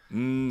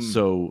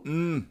 So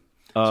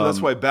that's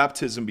why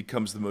baptism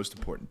becomes the most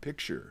important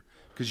picture,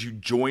 because you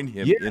join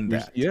him in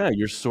that.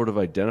 You're sort of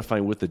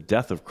identifying with the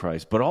death of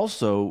Christ. But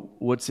also,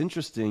 what's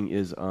interesting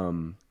is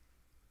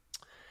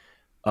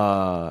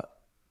Paul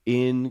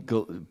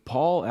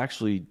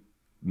actually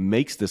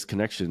makes this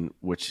connection,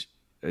 which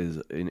is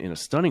in a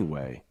stunning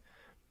way,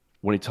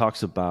 when he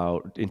talks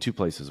about, in two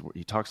places, where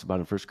he talks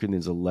about in 1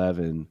 Corinthians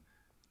 11,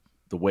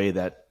 the way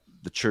that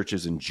the church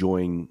is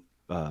enjoying,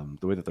 the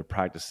way that they're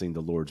practicing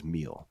the Lord's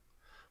meal.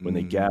 When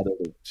they gather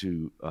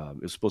to,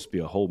 it's supposed to be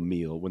a whole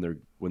meal. When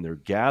they're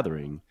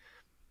gathering,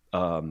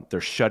 they're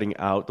shutting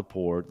out the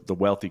poor. The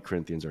wealthy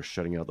Corinthians are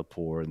shutting out the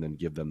poor and then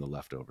give them the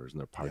leftovers, and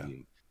they're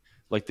partying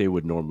like they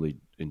would normally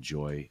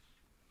enjoy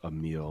a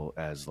meal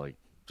as like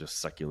just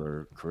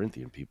secular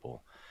Corinthian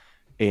people.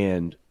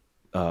 And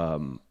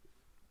Paul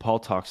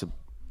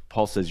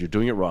says you're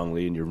doing it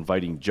wrongly and you're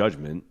inviting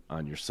judgment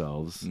on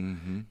yourselves.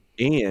 Mm-hmm.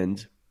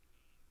 And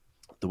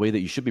the way that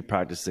you should be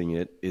practicing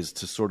it is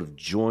to sort of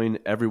join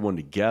everyone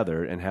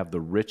together and have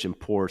the rich and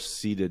poor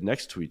seated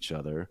next to each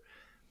other,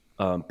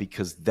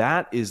 because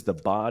that is the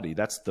body.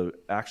 That's the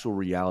actual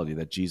reality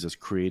that Jesus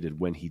created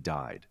when he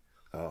died.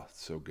 Oh,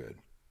 so good.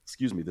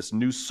 Excuse me, this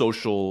new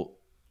social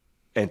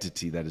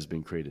entity that has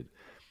been created.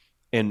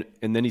 And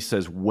then he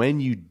says, when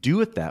you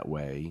do it that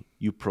way,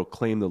 you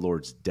proclaim the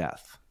Lord's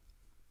death.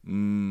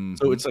 Mm-hmm.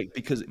 So it's like,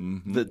 because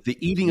the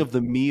eating of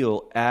the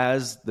meal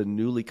as the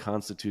newly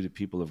constituted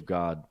people of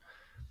God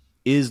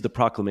is the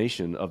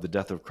proclamation of the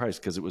death of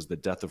Christ, because it was the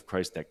death of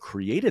Christ that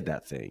created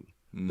that thing,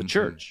 the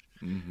church.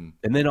 Mm-hmm.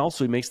 And then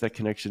also he makes that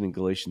connection in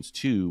Galatians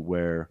 2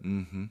 where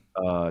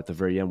at the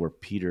very end where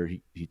Peter,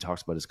 he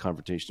talks about his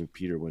confrontation of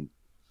Peter when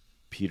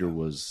Peter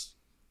was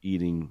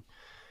eating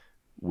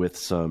with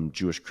some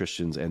Jewish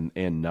Christians and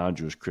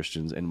non-Jewish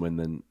Christians. And when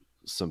then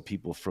some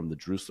people from the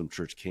Jerusalem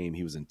church came,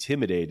 he was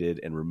intimidated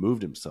and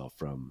removed himself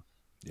from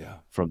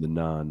the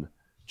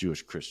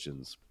non-Jewish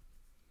Christians.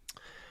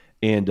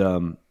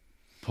 And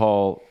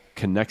Paul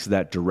connects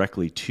that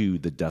directly to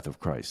the death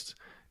of Christ.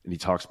 And he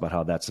talks about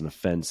how that's an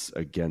offense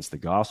against the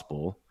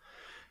gospel.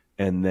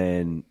 And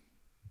then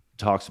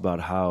talks about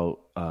how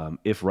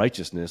if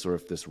righteousness, or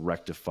if this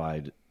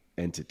rectified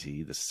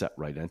entity, the set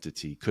right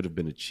entity, could have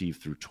been achieved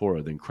through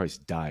Torah, then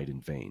Christ died in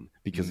vain,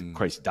 because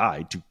Christ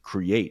died to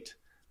create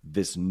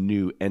this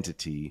new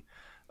entity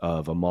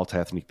of a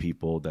multi-ethnic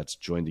people that's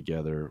joined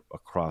together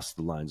across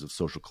the lines of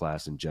social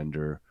class and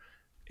gender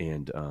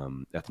and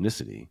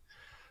ethnicity.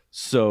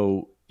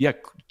 So yeah,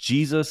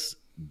 Jesus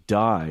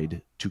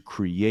died to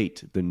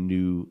create the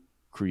new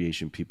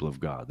creation people of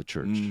God, the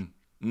church.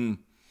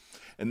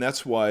 And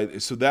that's why,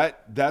 so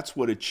that's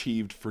what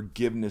achieved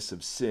forgiveness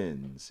of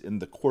sins in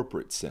the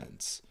corporate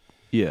sense.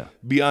 Yeah.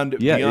 Beyond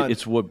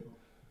it's what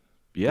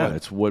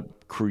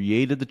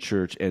created the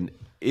church. And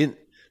in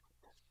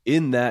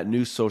that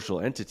new social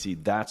entity,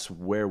 that's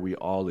where we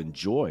all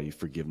enjoy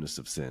forgiveness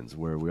of sins,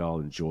 where we all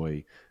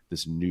enjoy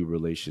this new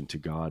relation to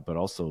God. But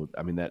also,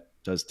 I mean, that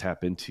does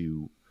tap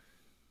into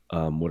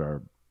what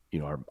our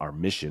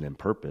mission and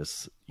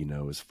purpose,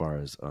 as far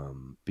as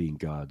being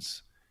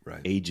God's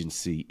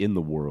agency in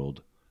the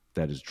world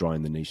that is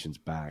drawing the nations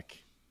back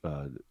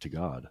to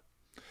God.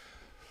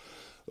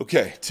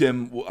 Okay,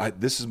 Tim,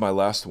 this is my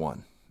last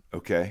one.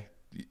 Okay,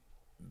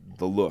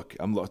 the look.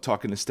 I'm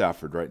talking to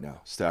Stafford right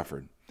now.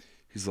 Stafford,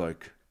 he's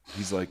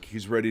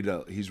ready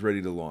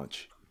to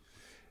launch.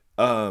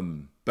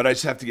 But I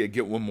just have to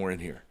get one more in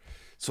here.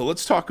 So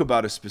let's talk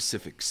about a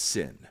specific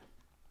sin.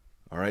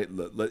 All right,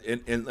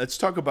 and let's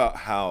talk about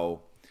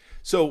how.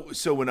 So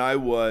when I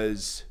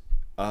was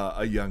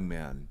a young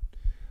man,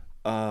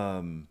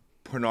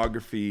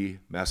 pornography,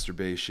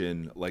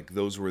 masturbation, like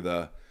those were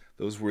the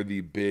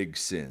big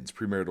sins.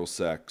 Premarital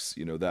sex,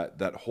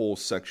 that whole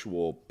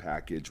sexual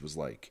package was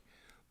like,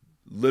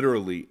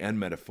 literally and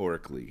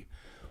metaphorically,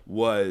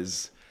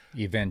 was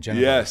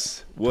evangelical.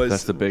 Yes,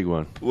 that's the big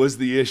one. Was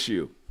the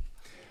issue.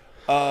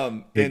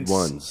 Big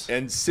ones.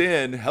 And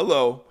sin,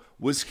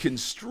 was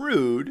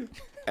construed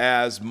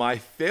as my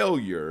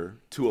failure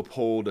to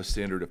uphold a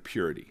standard of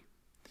purity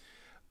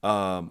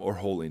or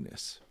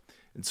holiness.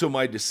 And so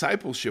my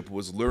discipleship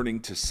was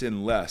learning to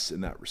sin less in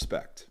that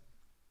respect.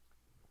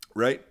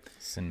 Right?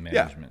 Sin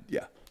management.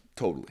 Yeah,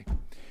 totally.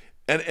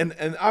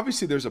 And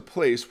obviously there's a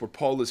place where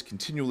Paul is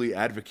continually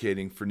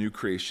advocating for new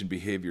creation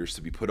behaviors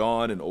to be put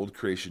on and old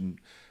creation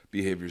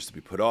behaviors to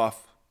be put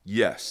off.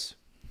 Yes.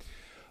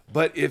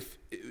 But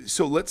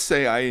let's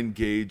say I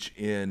engage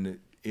in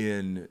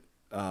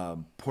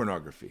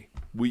pornography.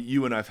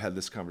 You and I've had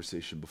this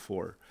conversation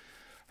before.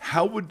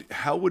 How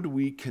would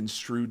we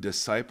construe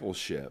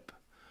discipleship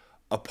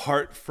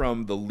apart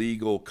from the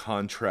legal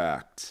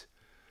contract?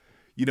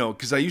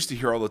 Because I used to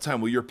hear all the time,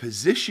 well, your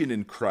position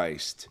in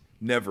Christ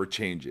never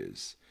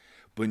changes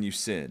when you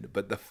sin,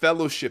 but the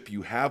fellowship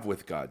you have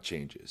with God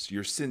changes.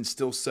 Your sin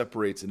still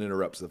separates and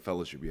interrupts the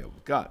fellowship you have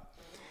with God.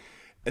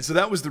 And so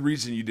that was the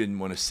reason you didn't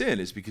want to sin,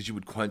 is because you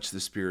would quench the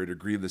Spirit or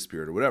grieve the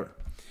Spirit or whatever.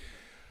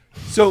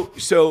 So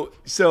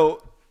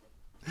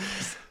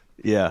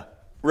yeah.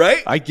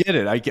 Right? I get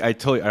it.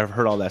 I've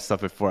heard all that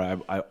stuff before.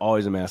 I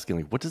always am asking,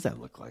 like, what does that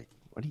look like?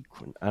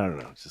 I don't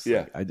know. It's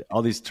just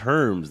all these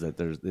terms that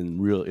there's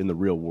in the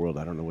real world.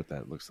 I don't know what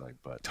that looks like,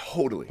 but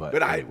totally.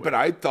 But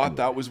I thought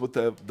that was what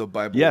the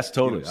Bible. Yes,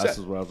 totally. This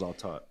is what I was all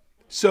taught.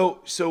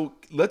 So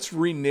let's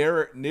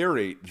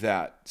narrate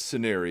that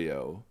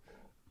scenario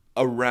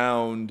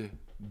around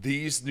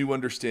these new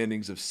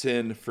understandings of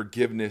sin,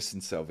 forgiveness,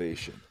 and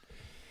salvation.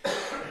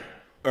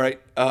 All right.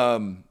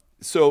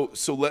 So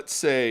let's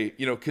say,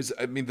 because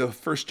the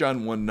 1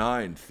 John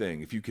 1:9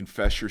 thing, if you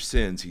confess your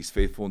sins, he's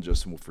faithful and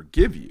just and will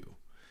forgive you.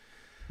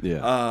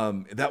 Yeah.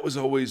 That was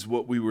always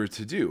what we were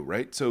to do,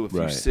 right? So if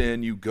you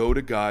sin, you go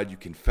to God, you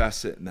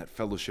confess it, and that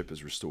fellowship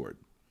is restored.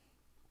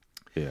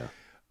 Yeah.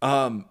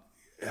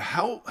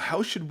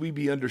 How should we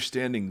be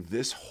understanding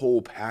this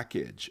whole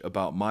package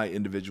about my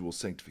individual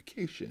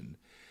sanctification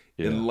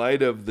in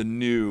light of the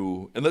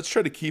new, and let's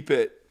try to keep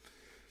it,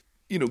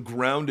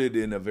 grounded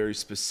in a very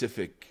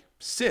specific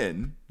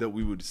sin that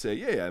we would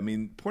say, I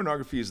mean,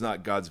 pornography is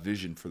not God's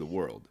vision for the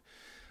world.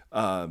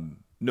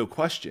 No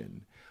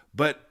question.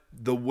 But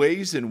the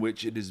ways in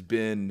which it has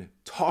been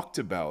talked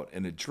about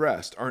and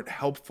addressed aren't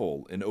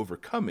helpful in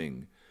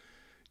overcoming,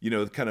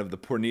 kind of the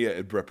pornea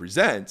it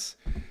represents.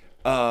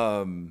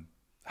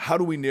 How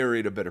do we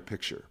narrate a better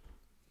picture?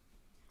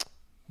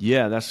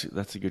 Yeah,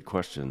 that's a good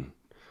question.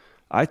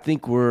 I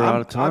think we're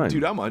out of time.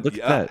 I'm on. Look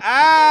at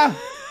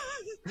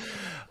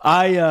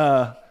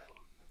that.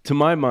 To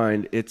my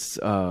mind, it's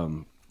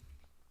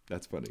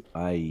that's funny.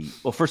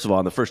 Well, first of all,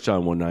 on the 1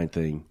 John 1:9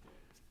 thing,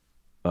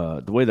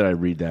 the way that I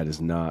read that is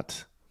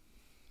not,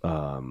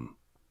 I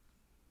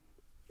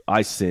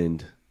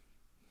sinned.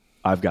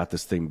 I've got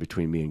this thing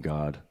between me and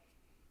God.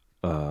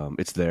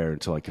 It's there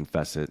until I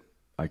confess it.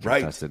 I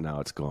confess it.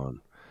 Now it's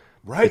gone.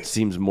 Right. It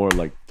seems more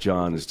like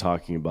John is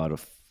talking about a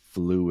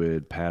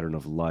fluid pattern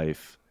of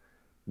life,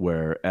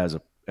 where as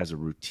a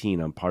routine,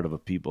 I'm part of a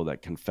people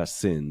that confess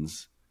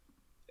sins,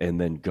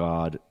 and then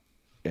God,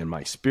 in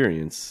my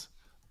experience,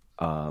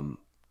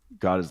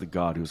 God is the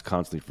God who's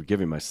constantly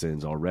forgiving my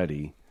sins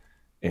already,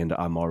 and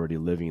I'm already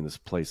living in this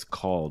place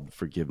called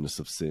forgiveness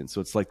of sin. So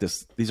it's like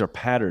this. These are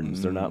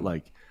patterns. They're not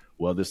like,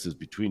 well, this is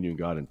between you and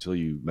God until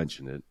you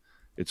mention it.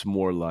 It's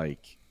more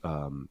like,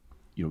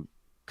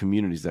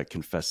 communities that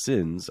confess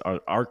sins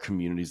are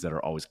communities that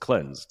are always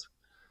cleansed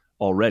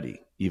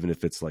already, even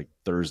if it's like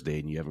Thursday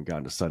and you haven't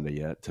gotten to Sunday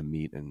yet to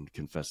meet and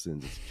confess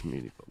sins as a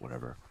community, but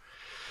whatever.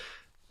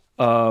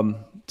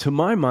 To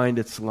my mind,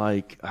 it's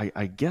like,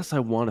 I guess I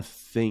want to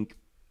think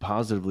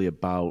positively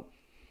about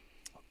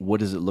what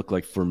does it look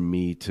like for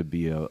me to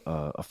be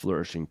a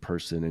flourishing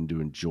person and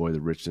to enjoy the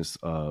richness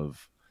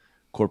of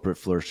corporate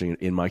flourishing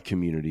in my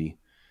community,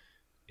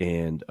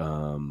 and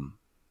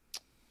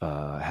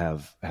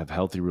have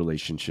healthy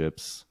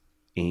relationships,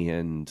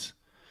 and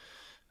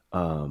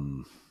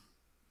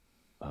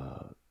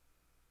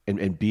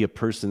be a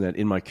person that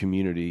in my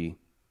community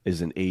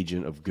is an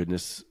agent of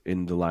goodness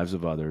in the lives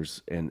of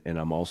others. And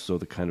I'm also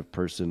the kind of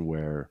person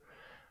where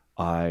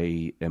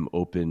I am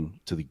open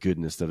to the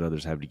goodness that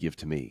others have to give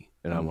to me.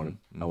 And I want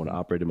to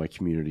operate in my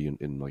community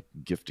in like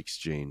gift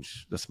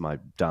exchange. That's my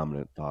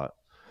dominant thought.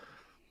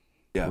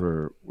 Yeah.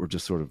 We're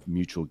just sort of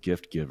mutual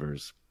gift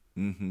givers.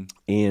 Mm-hmm.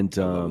 And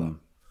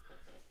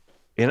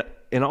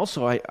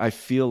also I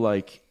feel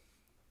like,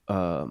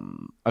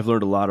 I've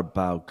learned a lot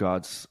about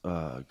God's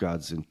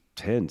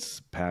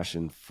intense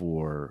passion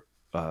for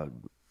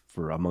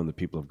among the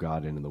people of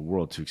God and in the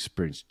world to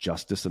experience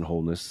justice and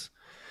wholeness,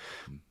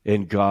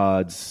 and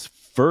God's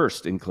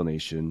first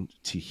inclination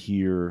to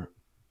hear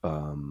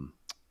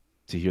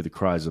the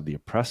cries of the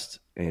oppressed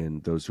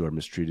and those who are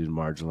mistreated,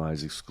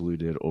 marginalized,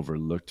 excluded,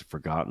 overlooked,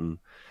 forgotten.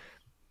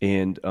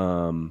 And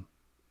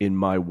in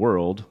my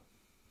world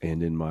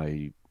and in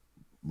my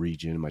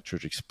region, in my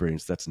church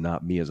experience, that's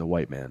not me as a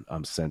white man.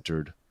 I'm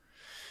centered.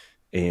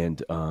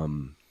 And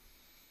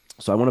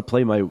so I want to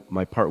play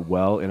my part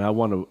well, and I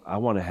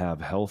want to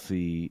have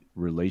healthy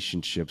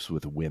relationships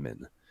with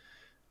women.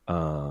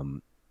 I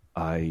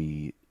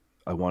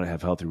want to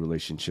have healthy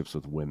relationships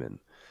with women.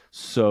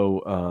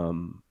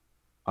 So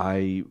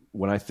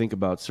when I think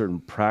about certain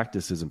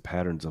practices and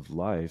patterns of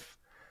life,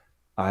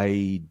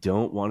 I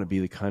don't want to be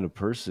the kind of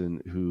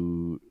person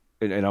who,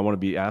 and I want to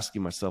be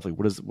asking myself, like,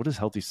 what does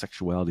healthy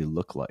sexuality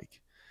look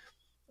like?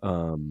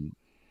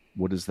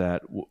 What is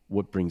that?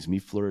 What brings me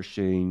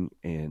flourishing?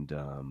 And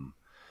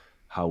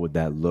how would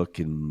that look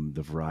in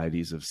the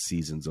varieties of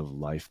seasons of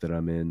life that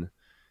I'm in?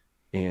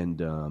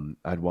 And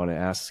I'd want to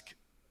ask,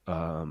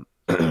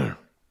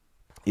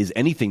 is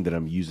anything that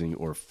I'm using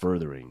or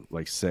furthering,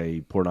 like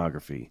say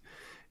pornography,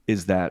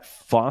 is that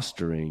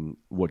fostering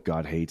what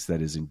God hates,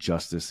 that is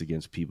injustice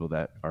against people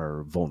that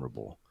are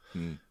vulnerable?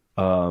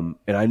 And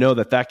I know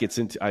that gets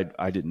into,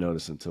 I didn't know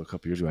this until a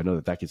couple years ago. I know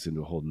that gets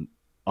into a whole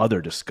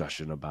other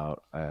discussion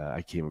about,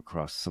 I came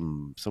across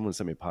someone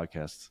sent me a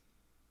podcast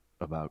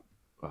about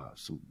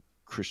some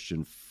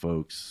Christian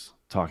folks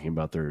talking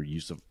about their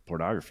use of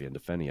pornography and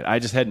defending it. I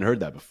just hadn't heard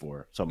that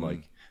before. So I'm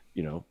like,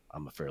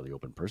 I'm a fairly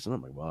open person.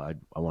 I'm like, well, I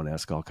want to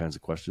ask all kinds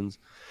of questions.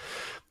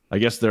 I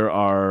guess there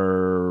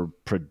are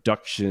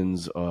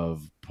productions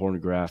of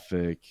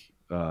pornographic,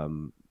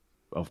 of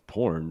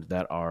porn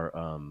that are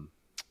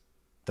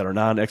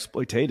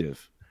non-exploitative.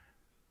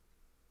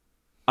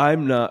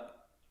 I'm not,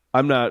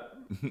 I'm not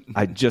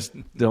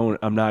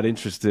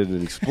interested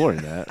in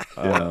exploring that.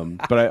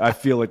 But I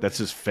feel like that's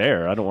just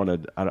fair.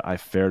 I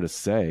fair to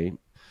say.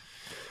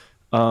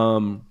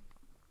 But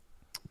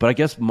I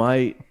guess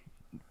I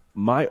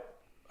don't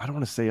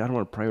want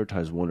to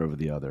prioritize one over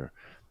the other,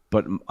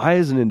 but I,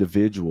 as an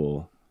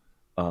individual,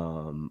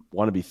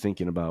 want to be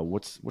thinking about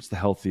what's the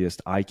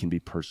healthiest I can be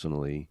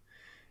personally.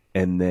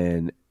 And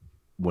then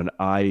when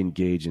I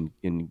engage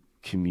in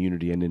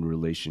community and in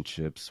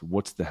relationships,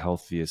 what's the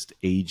healthiest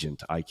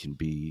agent I can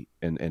be,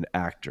 an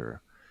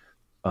actor?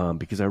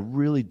 Because I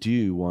really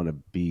do want to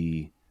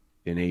be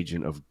an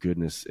agent of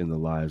goodness in the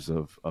lives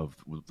of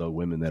the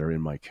women that are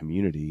in my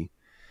community.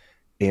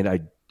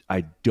 And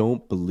I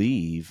don't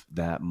believe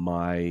that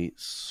my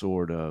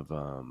sort of,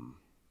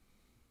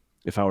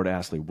 if I were to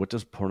ask, like, what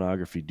does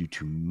pornography do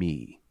to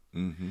me?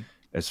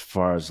 As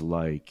far as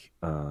like,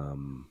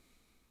 well,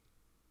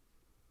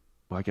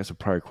 I guess a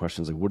prior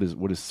question is like,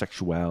 what is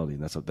sexuality?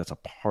 And that's a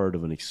part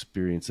of an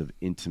experience of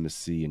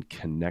intimacy and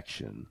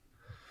connection.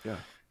 Yeah.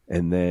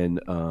 And then,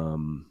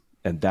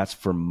 and that's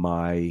for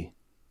my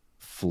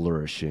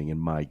flourishing and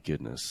my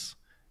goodness.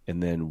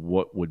 And then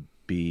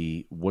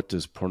what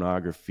does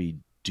pornography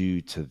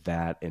do to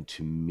that and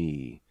to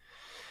me?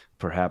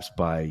 Perhaps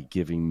by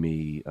giving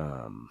me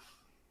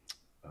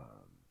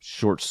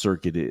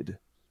short-circuited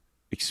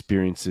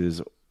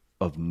experiences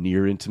of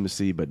near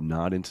intimacy, but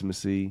not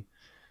intimacy.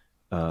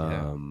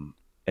 And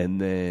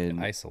then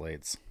it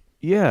isolates.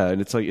 Yeah.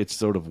 And it's like, it's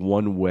sort of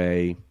one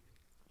way.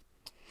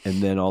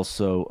 And then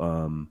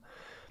also,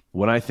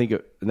 when I think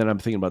of, and then I'm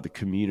thinking about the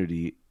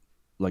community,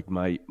 like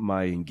my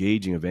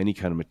engaging of any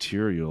kind of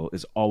material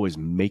is always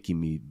making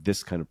me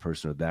this kind of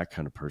person or that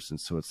kind of person.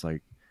 So it's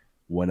like,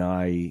 when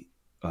I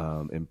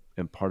am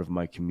part of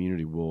my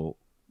community, will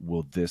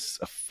this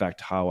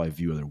affect how I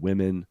view other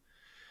women?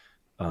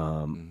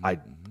 I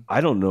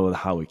don't know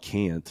how it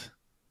can't.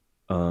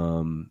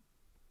 And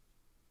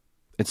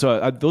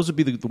so those would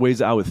be the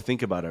ways I would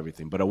think about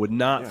everything, but I would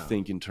not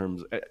think in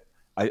terms.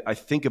 I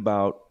think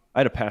about. I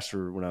had a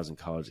pastor when I was in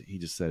college. He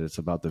just said it's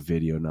about the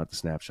video, not the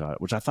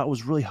snapshot, which I thought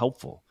was really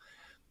helpful.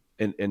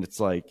 And it's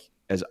like,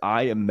 as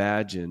I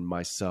imagine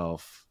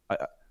myself,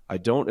 I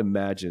don't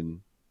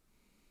imagine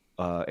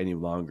any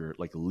longer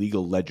like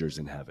legal ledgers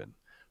in heaven,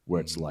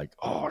 where it's like,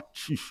 oh,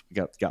 geez,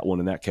 got one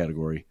in that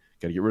category.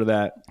 Got to get rid of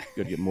that.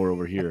 Got to get more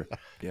over here.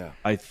 Yeah.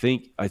 I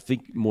think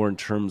more in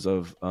terms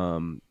of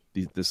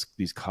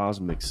these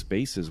cosmic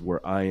spaces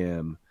where I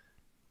am.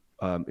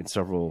 In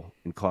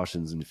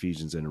Colossians and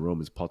Ephesians and in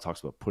Romans, Paul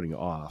talks about putting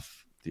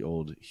off the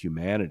old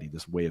humanity,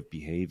 this way of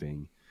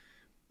behaving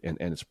and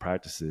its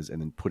practices,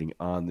 and then putting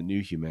on the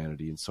new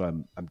humanity. And so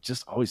I'm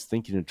just always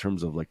thinking in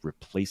terms of like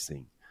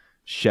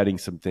shedding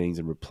some things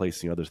and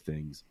replacing other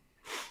things.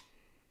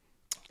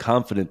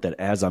 Confident that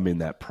as I'm in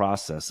that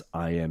process,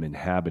 I am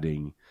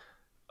inhabiting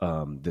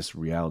this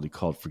reality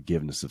called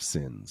forgiveness of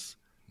sins.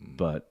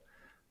 But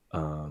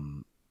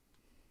I'm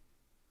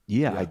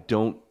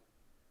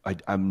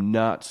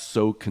not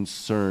so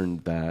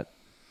concerned that,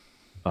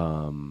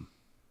 I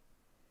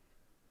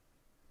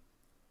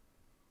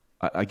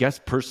guess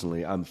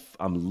personally, I'm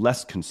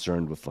less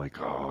concerned with like,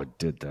 oh, I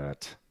did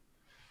that.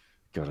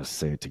 Gotta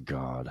say it to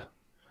God.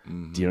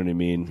 Do you know what I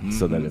mean?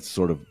 So that it's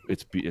sort of,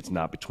 it's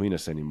not between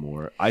us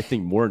anymore. I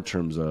think more in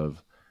terms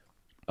of,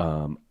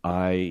 I'm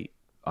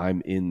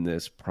in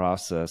this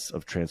process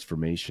of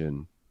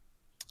transformation.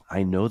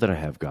 I know that I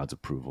have God's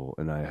approval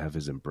and I have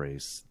his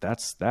embrace.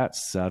 That's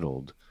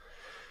settled.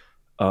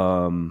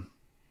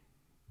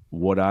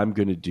 What I'm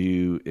going to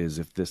do is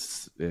if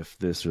this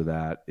or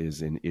that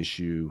is an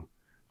issue,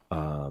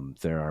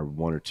 there are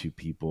one or two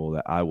people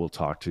that I will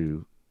talk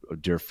to,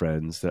 dear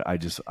friends, that I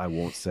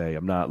won't say,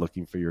 I'm not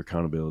looking for your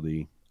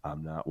accountability.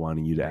 I'm not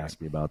wanting you to ask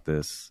me about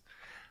this.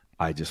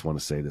 I just want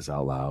to say this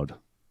out loud.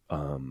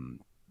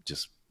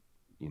 Just,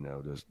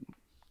 to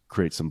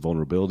create some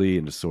vulnerability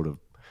and to sort of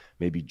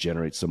maybe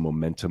generate some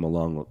momentum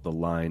along the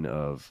line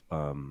of,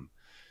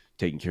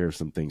 taking care of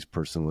some things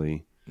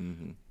personally.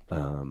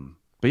 But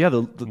yeah,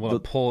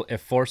 it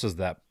forces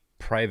that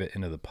private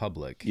into the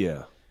public.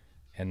 Yeah.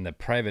 And the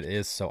private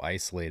is so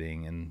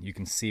isolating, and you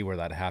can see where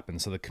that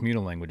happens. So the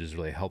communal language is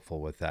really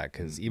helpful with that,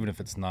 because even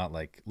if it's not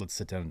like, let's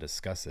sit down and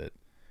discuss it,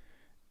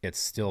 it's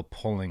still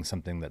pulling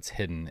something that's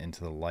hidden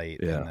into the light.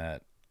 Yeah.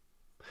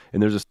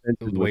 And there's a sense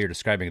the way you're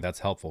describing it, that's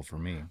helpful for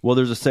me. Well,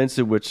 there's a sense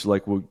in which,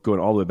 like, we're going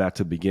all the way back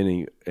to the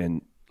beginning,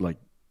 and like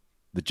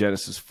the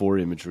Genesis 4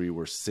 imagery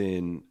where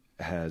sin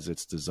has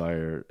its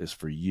desire is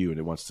for you, and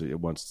it wants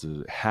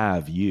to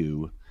have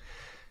you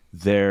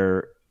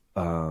there.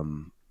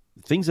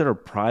 Things that are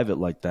private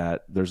like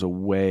that, there's a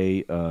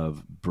way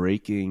of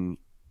breaking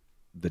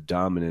the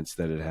dominance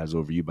that it has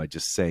over you by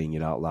just saying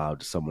it out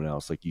loud to someone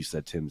else. Like you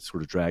said, Tim,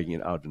 sort of dragging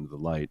it out into the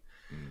light.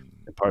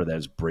 And part of that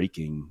is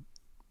breaking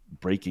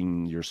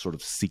your sort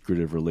of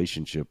secretive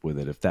relationship with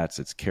it, if that's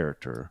its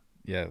character.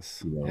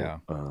 Yes. Yeah.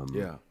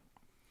 Yeah.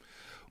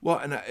 Well,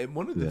 and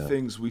one of the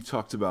things we've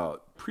talked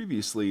about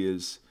previously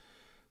is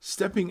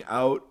stepping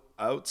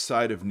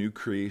outside of new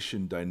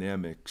creation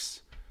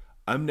dynamics.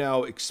 I'm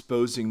now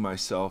exposing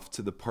myself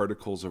to the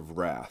particles of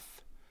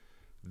wrath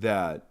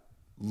that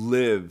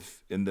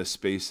live in the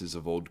spaces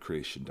of old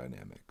creation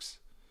dynamics.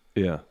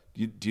 Yeah.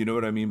 Do you know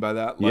what I mean by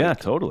that? Yeah,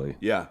 totally.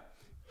 Yeah.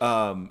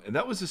 And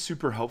that was a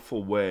super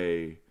helpful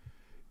way.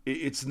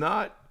 It's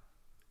not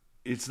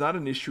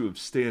an issue of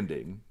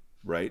standing,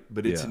 right?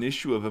 But it's an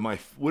issue of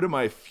what am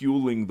I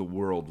fueling the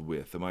world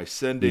with? Am I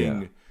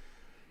sending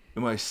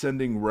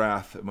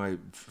wrath? Am I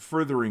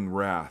furthering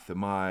wrath?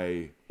 Am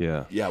I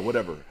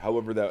whatever,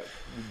 however that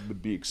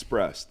would be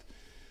expressed.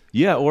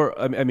 Yeah, or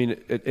I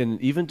mean,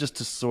 and even just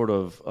to sort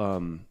of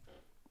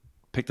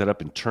pick that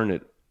up and turn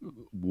it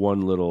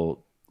one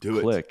little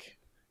click.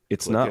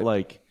 It's not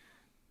like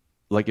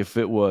like if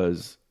it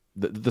was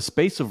the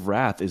space of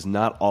wrath is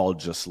not all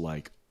just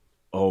like,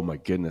 oh my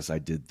goodness, I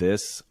did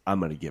this, I'm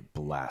going to get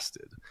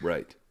blasted.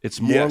 Right.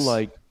 It's more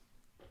like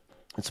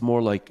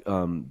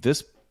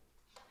this,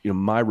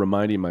 my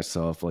reminding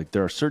myself, like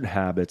there are certain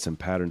habits and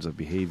patterns of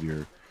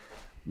behavior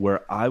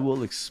where I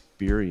will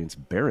experience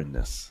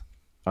barrenness.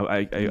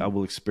 I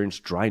will experience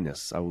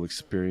dryness. I will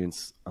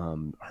experience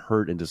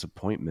hurt and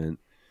disappointment.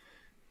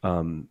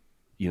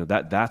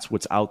 That's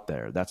what's out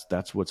there.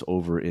 That's what's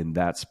over in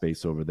that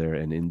space over there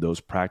and in those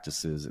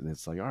practices. And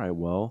it's like, all right,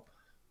 well,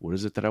 what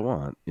is it that I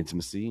want?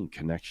 Intimacy and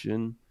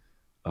connection,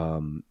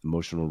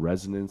 emotional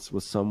resonance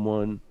with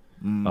someone.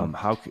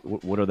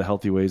 What are the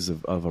healthy ways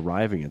of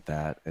arriving at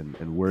that?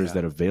 And where is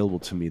that available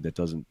to me that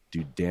doesn't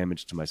do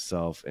damage to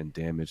myself and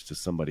damage to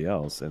somebody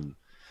else? And,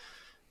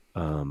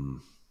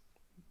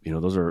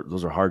 those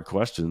are hard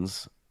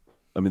questions.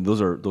 I mean, those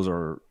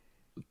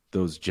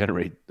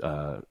generate,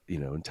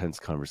 intense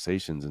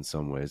conversations in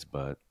some ways,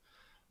 but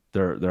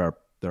there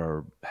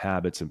are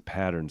habits and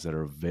patterns that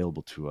are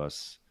available to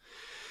us.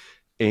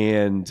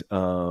 And,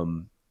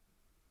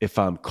 if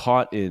I'm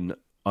caught in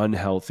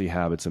unhealthy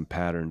habits and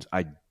patterns,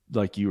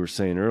 like you were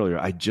saying earlier,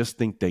 I just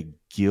think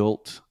that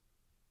guilt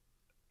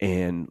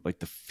and like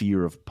the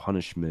fear of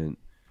punishment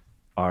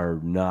are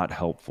not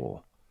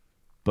helpful.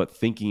 But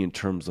thinking in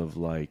terms of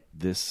like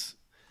these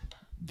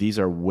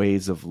are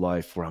ways of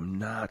life where I'm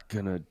not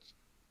going to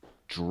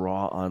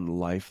draw on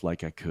life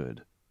like I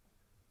could.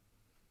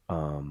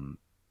 And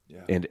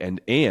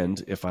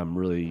if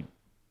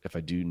I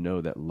do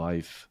know that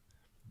life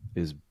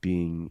is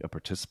being a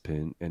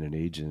participant and an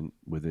agent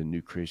within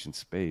new creation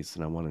space,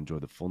 and I want to enjoy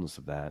the fullness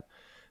of that,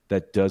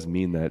 that does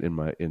mean that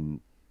in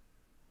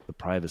the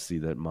privacy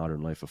that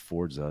modern life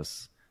affords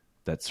us,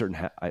 that certain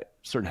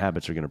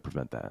habits are going to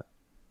prevent that.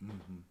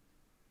 Mm-hmm.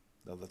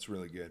 No, that's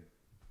really good.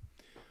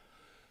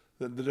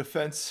 The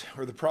defense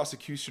or the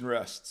prosecution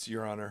rests,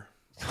 Your Honor.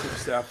 Tim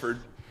Stafford.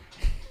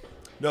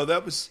 No,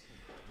 that was,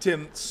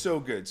 Tim, so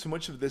good. So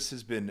much of this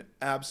has been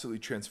absolutely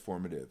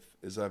transformative,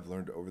 as I've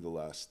learned over the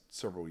last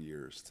several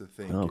years to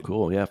think. Oh,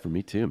 cool. Yeah, for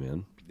me too,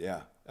 man.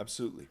 Yeah,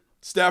 absolutely.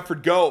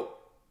 Stafford, go.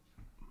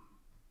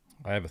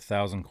 I have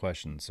 1,000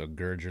 questions, so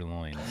gird your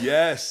loins.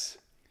 Yes.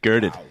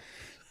 Girded. Wow.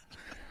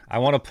 I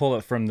want to pull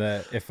it from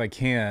if I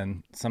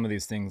can, some of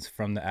these things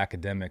from the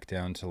academic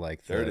down to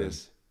like there it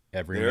is.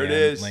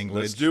 Everyman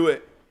language. Let's do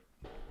it.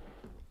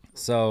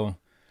 So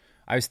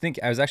I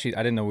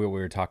didn't know what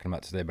we were talking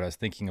about today, but I was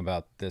thinking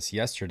about this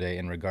yesterday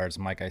in regards,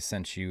 Mike, I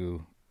sent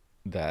you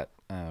that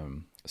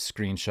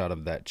screenshot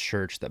of that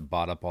church that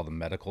bought up all the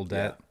medical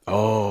debt. Yeah.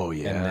 Oh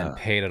yeah. And then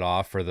paid it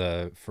off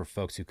for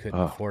folks who couldn't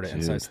afford it. Dude.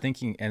 And so I was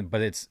thinking,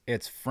 but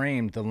it's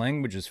framed, the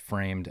language is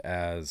framed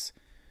as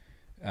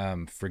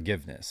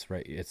forgiveness,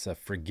 right? It's a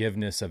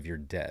forgiveness of your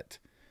debt.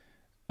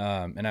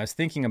 And I was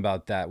thinking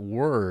about that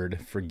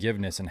word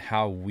forgiveness and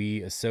how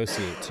we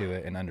associate to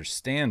it and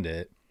understand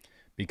it,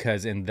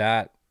 because in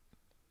that,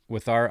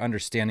 with our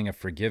understanding of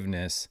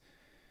forgiveness,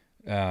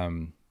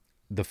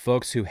 the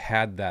folks who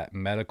had that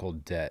medical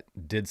debt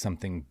did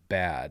something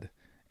bad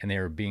and they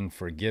were being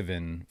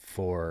forgiven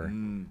for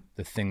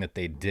the thing that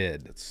they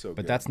did.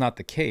 But that's not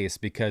the case,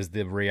 because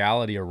the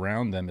reality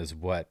around them is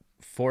what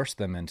forced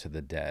them into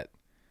the debt.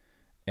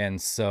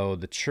 And so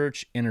the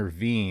church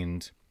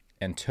intervened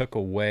and took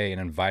away and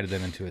invited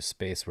them into a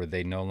space where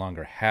they no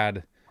longer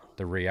had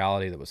the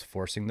reality that was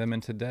forcing them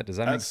into debt. Does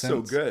that make sense?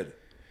 That's so good.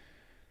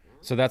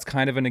 So that's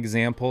kind of an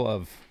example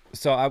of,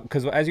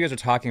 because as you guys are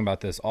talking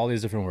about this, all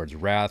these different words,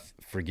 wrath,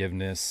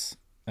 forgiveness,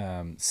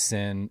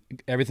 sin,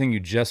 everything you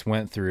just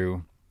went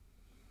through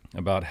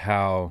about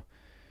how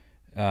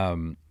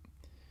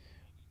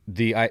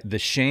the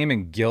shame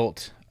and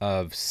guilt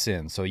of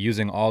sin. So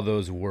using all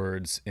those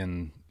words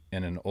in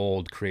an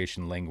old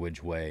creation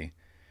language way,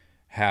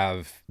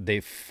 they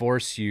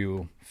force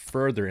you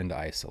further into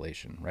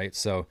isolation, right?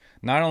 So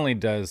not only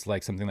does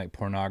like something like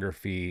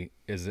pornography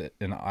is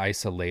an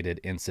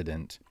isolated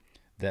incident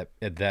that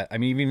I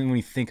mean, even when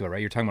you think of it, right?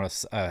 You're talking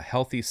about a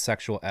healthy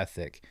sexual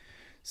ethic.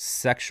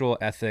 Sex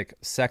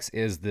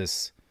is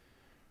this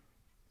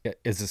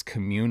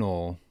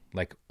communal,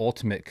 like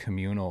ultimate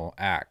communal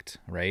act,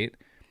 right?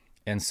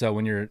 And so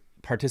when you're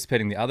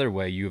participating the other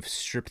way, you've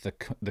stripped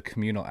the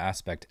communal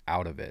aspect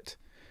out of it.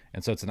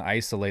 And so it's an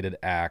isolated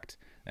act.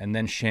 And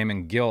then shame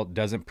and guilt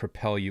doesn't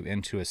propel you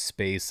into a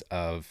space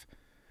of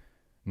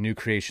new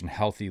creation,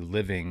 healthy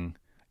living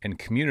and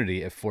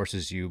community. It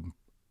forces you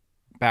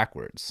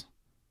backwards,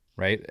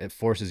 right? It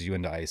forces you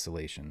into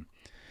isolation.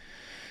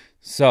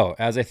 So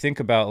as I think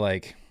about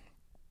like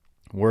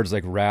words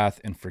like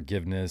wrath and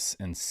forgiveness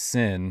and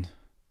sin,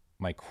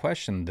 my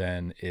question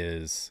then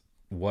is,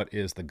 what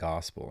is the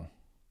gospel?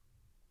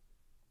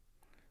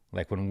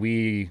 Like when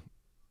we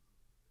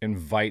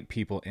invite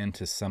people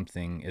into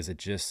something, is it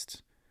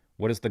just,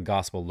 what does the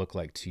gospel look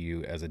like to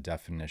you as a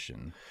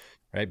definition,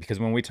 right? Because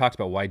when we talked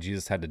about why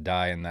Jesus had to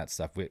die and that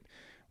stuff,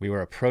 we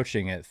were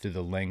approaching it through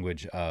the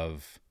language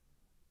of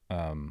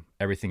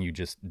everything you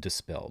just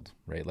dispelled,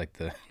 right? Like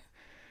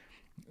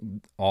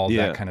all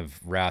that kind of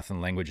wrath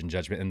and language and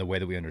judgment in the way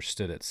that we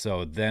understood it.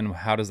 So then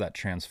how does that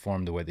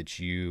transform the way that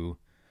you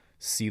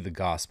see the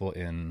gospel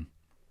in,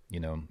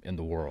 in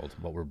the world,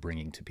 what we're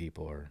bringing to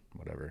people or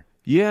whatever?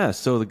 Yeah.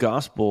 So the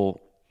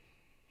gospel,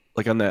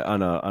 like on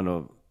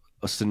a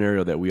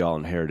scenario that we all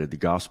inherited, the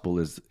gospel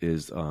is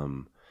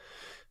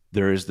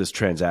there is this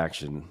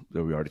transaction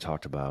that we already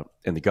talked about,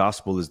 and the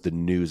gospel is the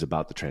news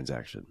about the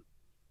transaction.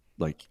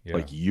 Like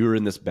you're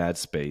in this bad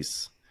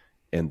space,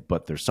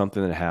 but there's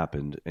something that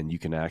happened and you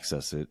can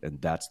access it,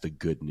 and that's the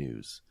good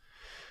news.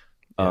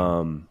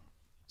 Yeah.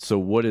 So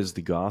what is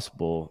the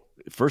gospel?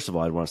 First of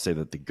all, I want to say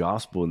that the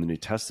gospel in the New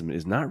Testament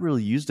is not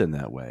really used in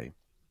that way.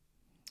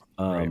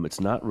 Right. It's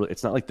not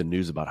like the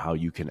news about how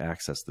you can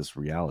access this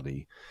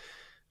reality.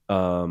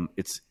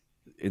 It's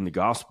in the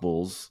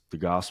Gospels. The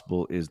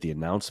gospel is the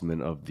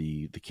announcement of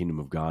the kingdom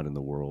of God in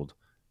the world.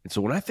 And so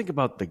when I think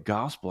about the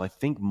gospel, I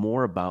think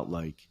more about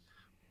like,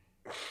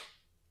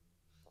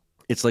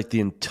 it's like the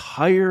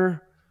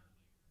entire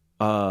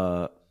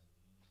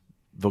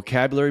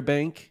vocabulary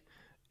bank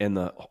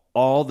and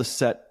all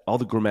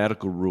the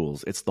grammatical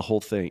rules. It's the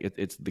whole thing.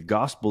 It's the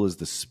gospel is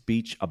the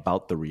speech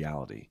about the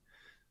reality.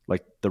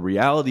 Like the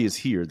reality is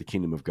here, the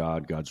kingdom of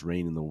God, God's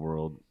reign in the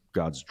world,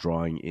 God's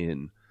drawing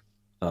in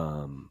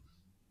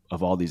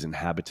of all these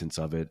inhabitants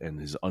of it, and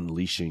his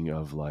unleashing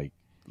of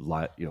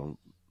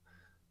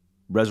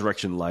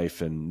resurrection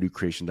life and new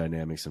creation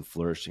dynamics and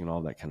flourishing and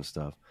all that kind of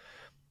stuff.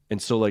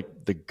 And so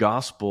like the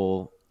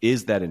gospel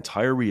is that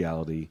entire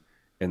reality,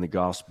 and the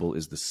gospel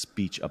is the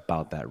speech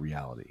about that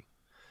reality.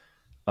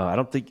 I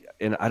don't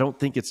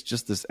think it's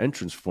just this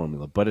entrance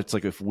formula, but it's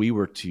like if we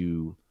were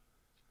to,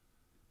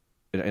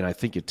 and I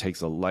think it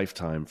takes a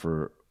lifetime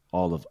for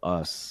all of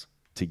us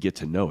to get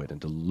to know it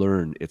and to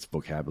learn its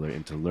vocabulary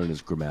and to learn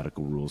its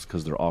grammatical rules,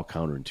 because they're all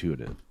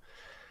counterintuitive.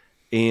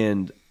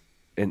 And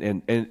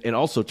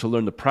also to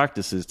learn the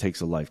practices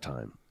takes a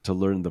lifetime. To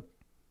learn the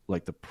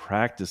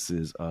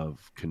practices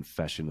of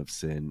confession of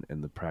sin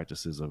and the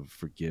practices of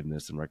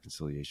forgiveness and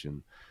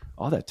reconciliation,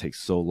 all that takes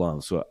so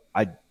long. So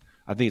I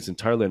think it's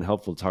entirely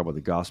unhelpful to talk about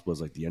the gospel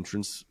as like the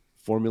entrance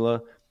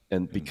formula,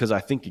 and because I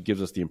think it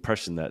gives us the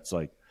impression that it's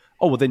like,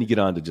 oh, well, then you get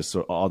on to just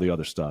sort of all the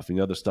other stuff, and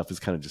the other stuff is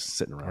kind of just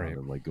sitting around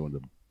and like going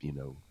to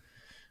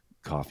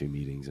coffee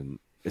meetings, and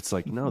it's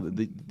like no,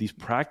 these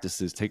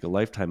practices take a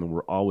lifetime, and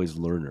we're always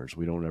learners.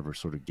 We don't ever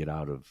sort of get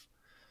out of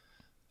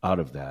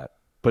that.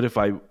 But if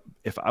I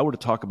were to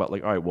talk about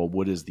like, all right, well,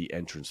 what is the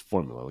entrance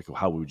formula? Like,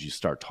 how would you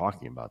start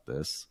talking about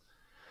this?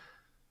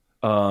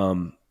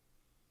 I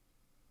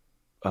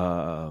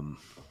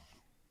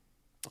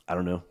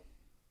don't know.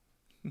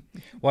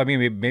 Well, I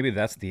mean, maybe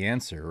that's the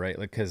answer, right?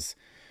 Like, because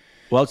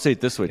I'd say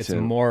it this way, it's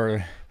Tim.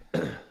 More.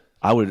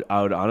 I would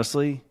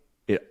honestly.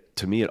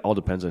 To me, it all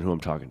depends on who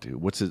I'm talking to.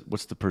 What's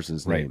the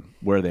person's name?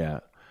 Where are they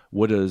at?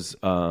 What is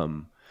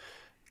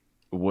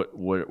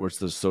what's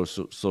the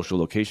social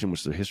location?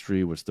 What's the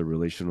history? What's the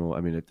relational?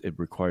 I mean, it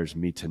requires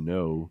me to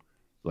know.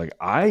 Like,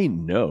 I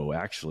know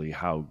actually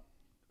how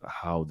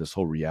this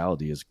whole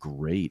reality is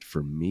great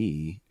for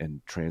me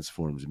and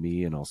transforms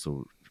me, and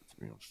also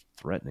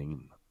threatening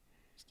and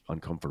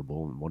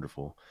uncomfortable and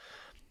wonderful.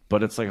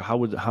 But it's like, how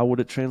would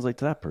it translate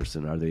to that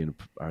person? Are they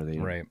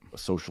a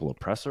social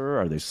oppressor?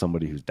 Are they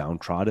somebody who's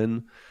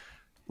downtrodden?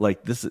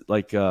 Like this,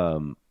 like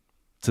to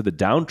the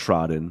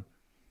downtrodden,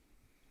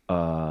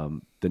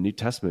 the New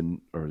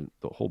Testament or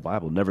the whole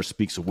Bible never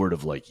speaks a word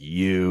of like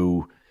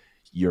your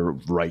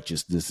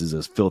righteousness is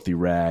as filthy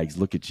rags.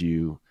 Look at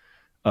you.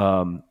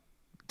 To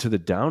the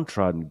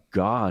downtrodden,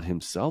 God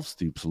himself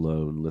stoops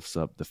low and lifts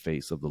up the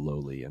face of the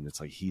lowly. And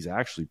it's like, he's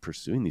actually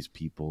pursuing these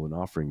people and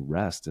offering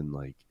rest and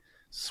like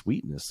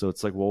sweetness. So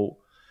it's like, well,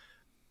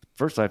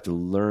 first I have to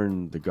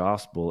learn the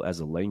gospel as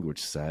a language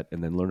set,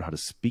 and then learn how to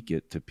speak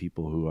it to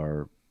people who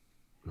are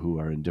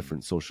in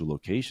different social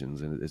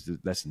locations. And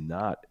that's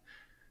not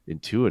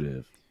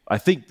intuitive. I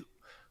think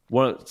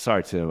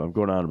sorry, Tim, I'm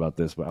going on about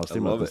this, but I was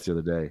thinking about this the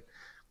other day.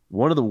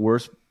 One of the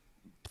worst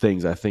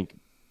things I think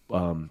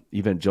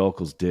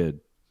evangelicals did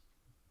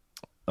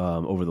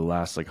over the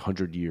last like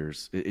 100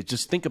 years.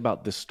 Just think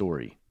about this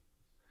story.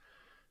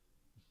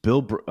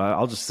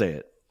 I'll just say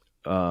it.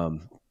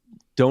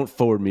 Don't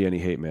forward me any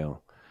hate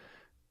mail.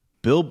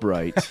 Bill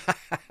Bright,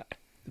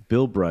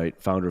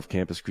 founder of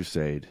Campus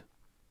Crusade,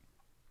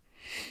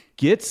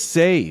 gets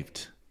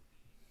saved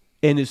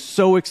and is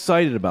so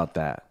excited about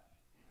that.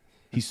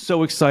 He's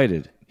so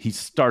excited. He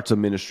starts a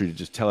ministry to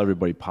just tell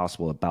everybody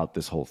possible about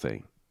this whole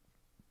thing.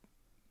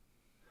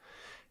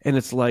 And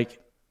it's like,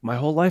 my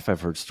whole life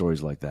I've heard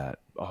stories like that.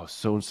 Oh,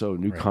 so-and-so,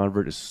 new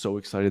convert is so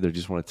excited. They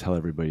just want to tell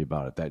everybody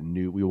about it.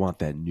 We want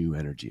that new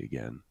energy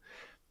again.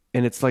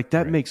 And it's like,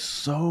 that makes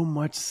so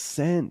much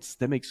sense.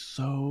 It's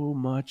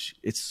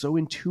so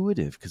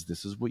intuitive, because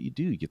this is what you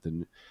do. You get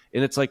and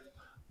it's like,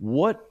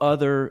 what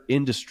other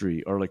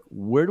industry, or like,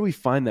 where do we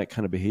find that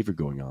kind of behavior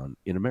going on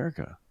in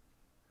America?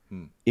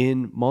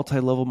 In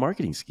multi-level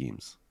marketing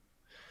schemes.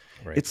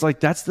 Right. It's like,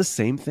 that's the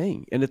same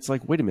thing. And it's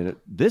like, wait a minute,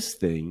 this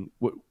thing,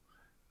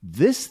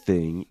 this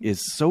thing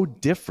is so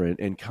different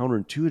and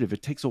counterintuitive.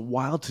 It takes a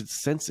while to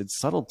sense its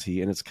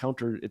subtlety, and it's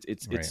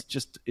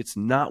it's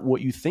not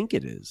what you think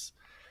it is.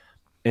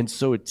 And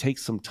so it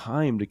takes some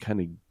time to kind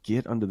of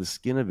get under the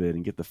skin of it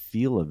and get the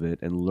feel of it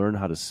and learn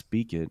how to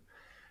speak it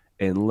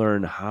and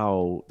learn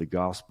how the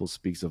gospel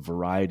speaks a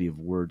variety of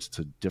words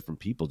to different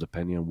people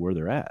depending on where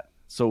they're at.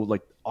 So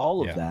like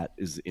all of that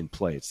is in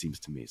play, it seems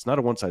to me. It's not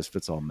a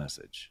one-size-fits-all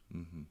message.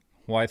 Mm-hmm.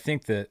 Well, I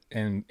think that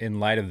in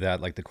light of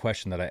that, like the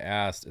question that I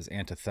asked is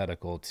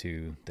antithetical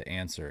to the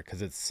answer,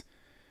 because it's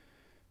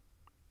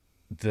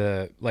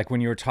like when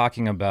you were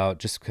talking about,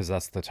 just because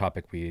that's the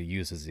topic we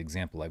use as the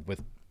example, like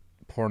with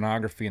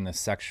pornography and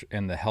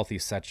the healthy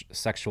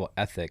sexual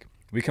ethic,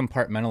 we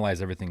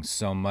compartmentalize everything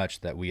so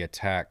much that we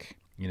attack,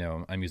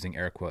 I'm using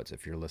air quotes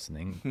if you're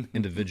listening,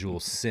 individual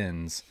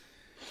sins.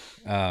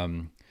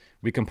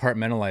 We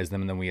compartmentalize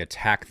them and then we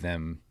attack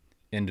them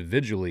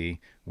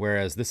individually,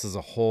 whereas this is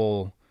a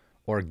whole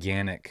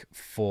organic,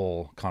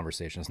 full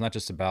conversation. It's not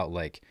just about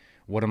like,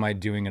 what am I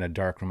doing in a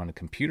dark room on a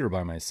computer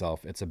by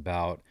myself? It's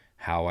about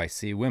how I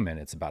see women.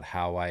 It's about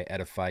how I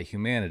edify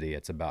humanity.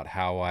 It's about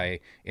how I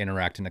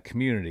interact in a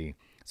community.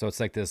 So it's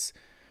like this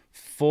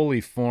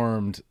fully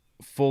formed,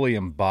 fully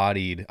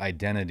embodied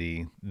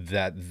identity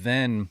that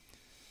then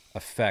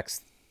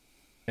affects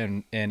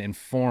and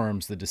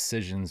informs the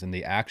decisions and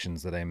the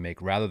actions that I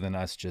make, rather than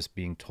us just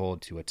being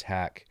told to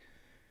attack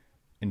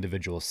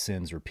individual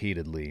sins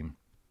repeatedly.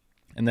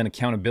 And then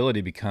accountability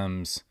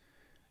becomes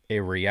a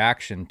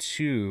reaction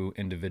to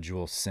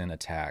individual sin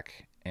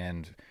attack.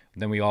 And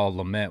then we all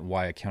lament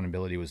why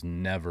accountability was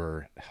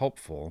never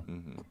helpful.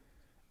 Mm-hmm.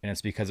 And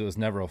it's because it was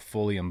never a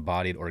fully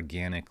embodied,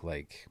 organic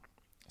like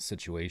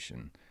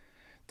situation.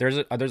 There's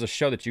a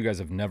show that you guys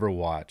have never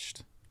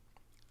watched,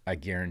 I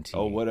guarantee.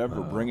 Oh,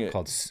 whatever, bring it.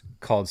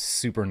 Called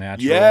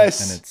Supernatural.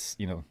 Yes. And it's,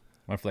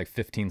 went for like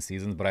 15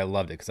 seasons, but I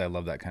loved it because I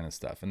love that kind of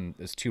stuff. And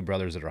there's two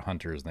brothers that are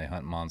hunters and they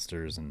hunt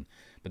monsters,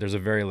 but there's a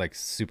very like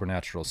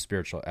supernatural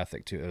spiritual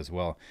ethic to it as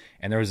well.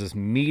 And there was this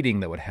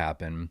meeting that would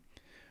happen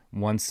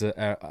once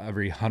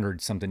every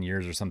 100-something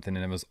years or something,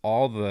 and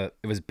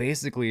it was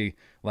basically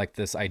like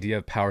this idea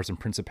of powers and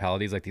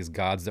principalities, like these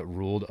gods that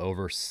ruled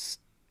over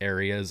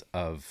areas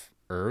of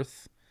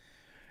earth,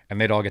 and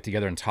they'd all get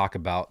together and talk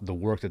about the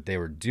work that they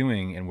were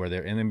doing and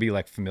and then be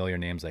like familiar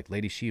names like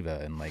Lady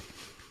Shiva and like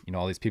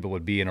all these people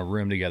would be in a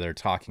room together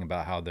talking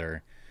about how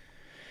they're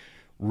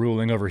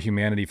ruling over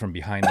humanity from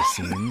behind the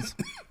scenes.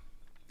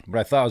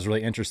 But I thought it was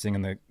really interesting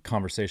in the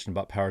conversation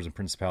about powers and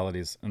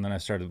principalities, and then I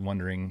started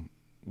wondering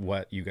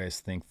what you guys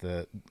think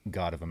the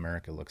God of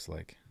America looks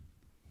like.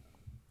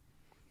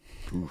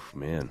 Oof,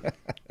 man.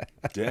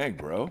 Dang,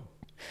 bro.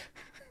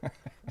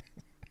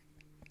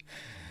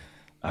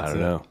 I don't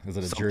know. Is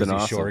it a Something Jersey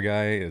awesome. Shore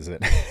guy? Is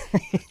it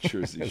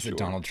Jersey Shore? Is it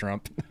Donald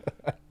Trump?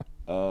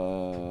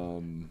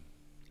 Bill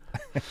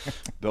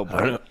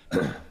Brooks.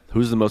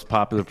 Who's the most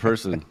popular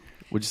person?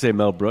 Would you say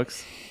Mel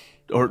Brooks?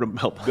 Or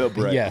Bill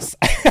Brooks? Yes.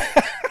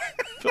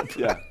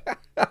 Yeah.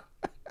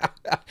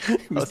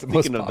 Who's the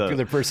most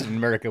popular person in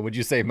America? Would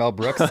you say Mel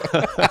Brooks?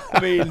 I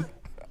mean,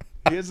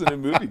 he has a new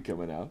movie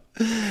coming out.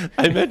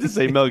 I meant to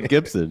say Mel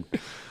Gibson.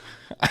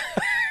 I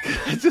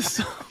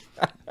just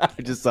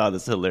saw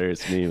this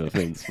hilarious meme of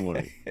him this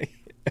morning.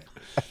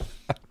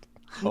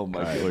 Oh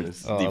my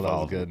goodness. Oh, that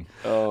was good.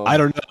 I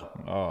don't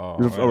know.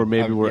 Or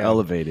maybe we're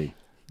elevating.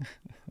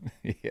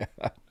 Yeah.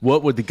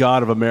 What would the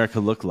God of America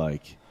look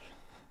like?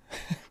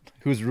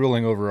 Who's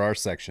ruling over our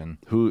section?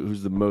 Who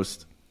is the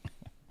most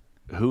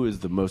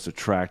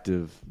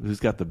attractive? Who's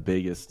got the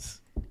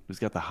biggest? Who's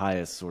got the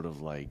highest sort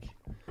of like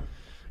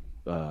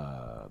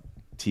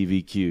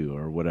TVQ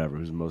or whatever?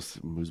 Who's most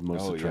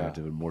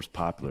attractive and most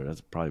popular?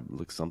 That's probably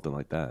looks something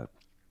like that.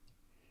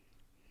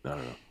 I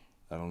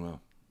don't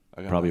know.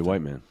 Probably a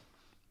white man.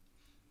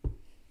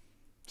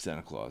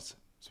 Santa Claus.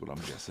 That's what I'm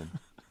guessing.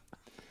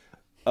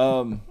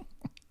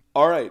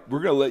 All right,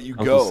 we're gonna let you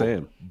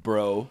go,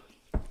 bro.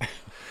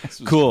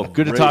 Cool.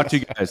 Good to talk to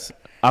you guys.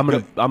 I'm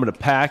gonna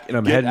pack and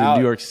I'm heading to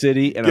New York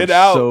City and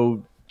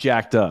so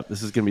jacked up.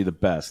 This is gonna be the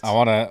best. I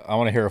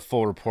wanna hear a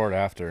full report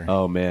after.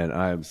 Oh man,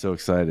 I am so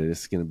excited.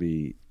 It's gonna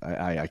be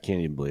I can't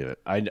even believe it.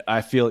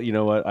 I feel, you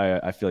know what?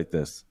 I feel like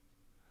this.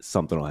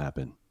 Something will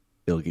happen.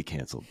 It'll get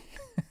canceled.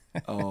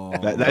 Oh,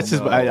 that's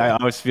just I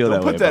always feel that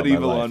way. Don't put that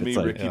evil on me,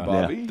 like, Ricky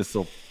Bobby. This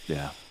is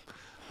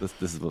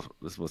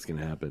what's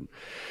gonna happen.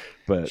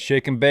 But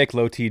shake and bake,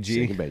 low TG.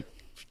 Shake and bake.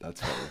 That's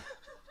funny.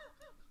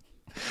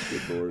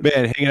 Good Lord.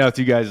 Man, hanging out with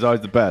you guys is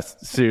always the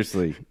best.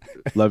 Seriously.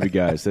 Love you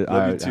guys.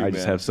 I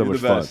just have so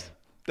much fun.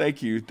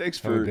 Thank you. Thanks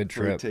for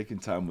taking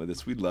time with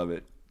us. We love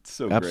it. It's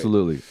so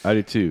Absolutely. Great. I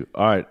do too.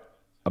 All right.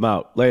 I'm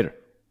out. Later.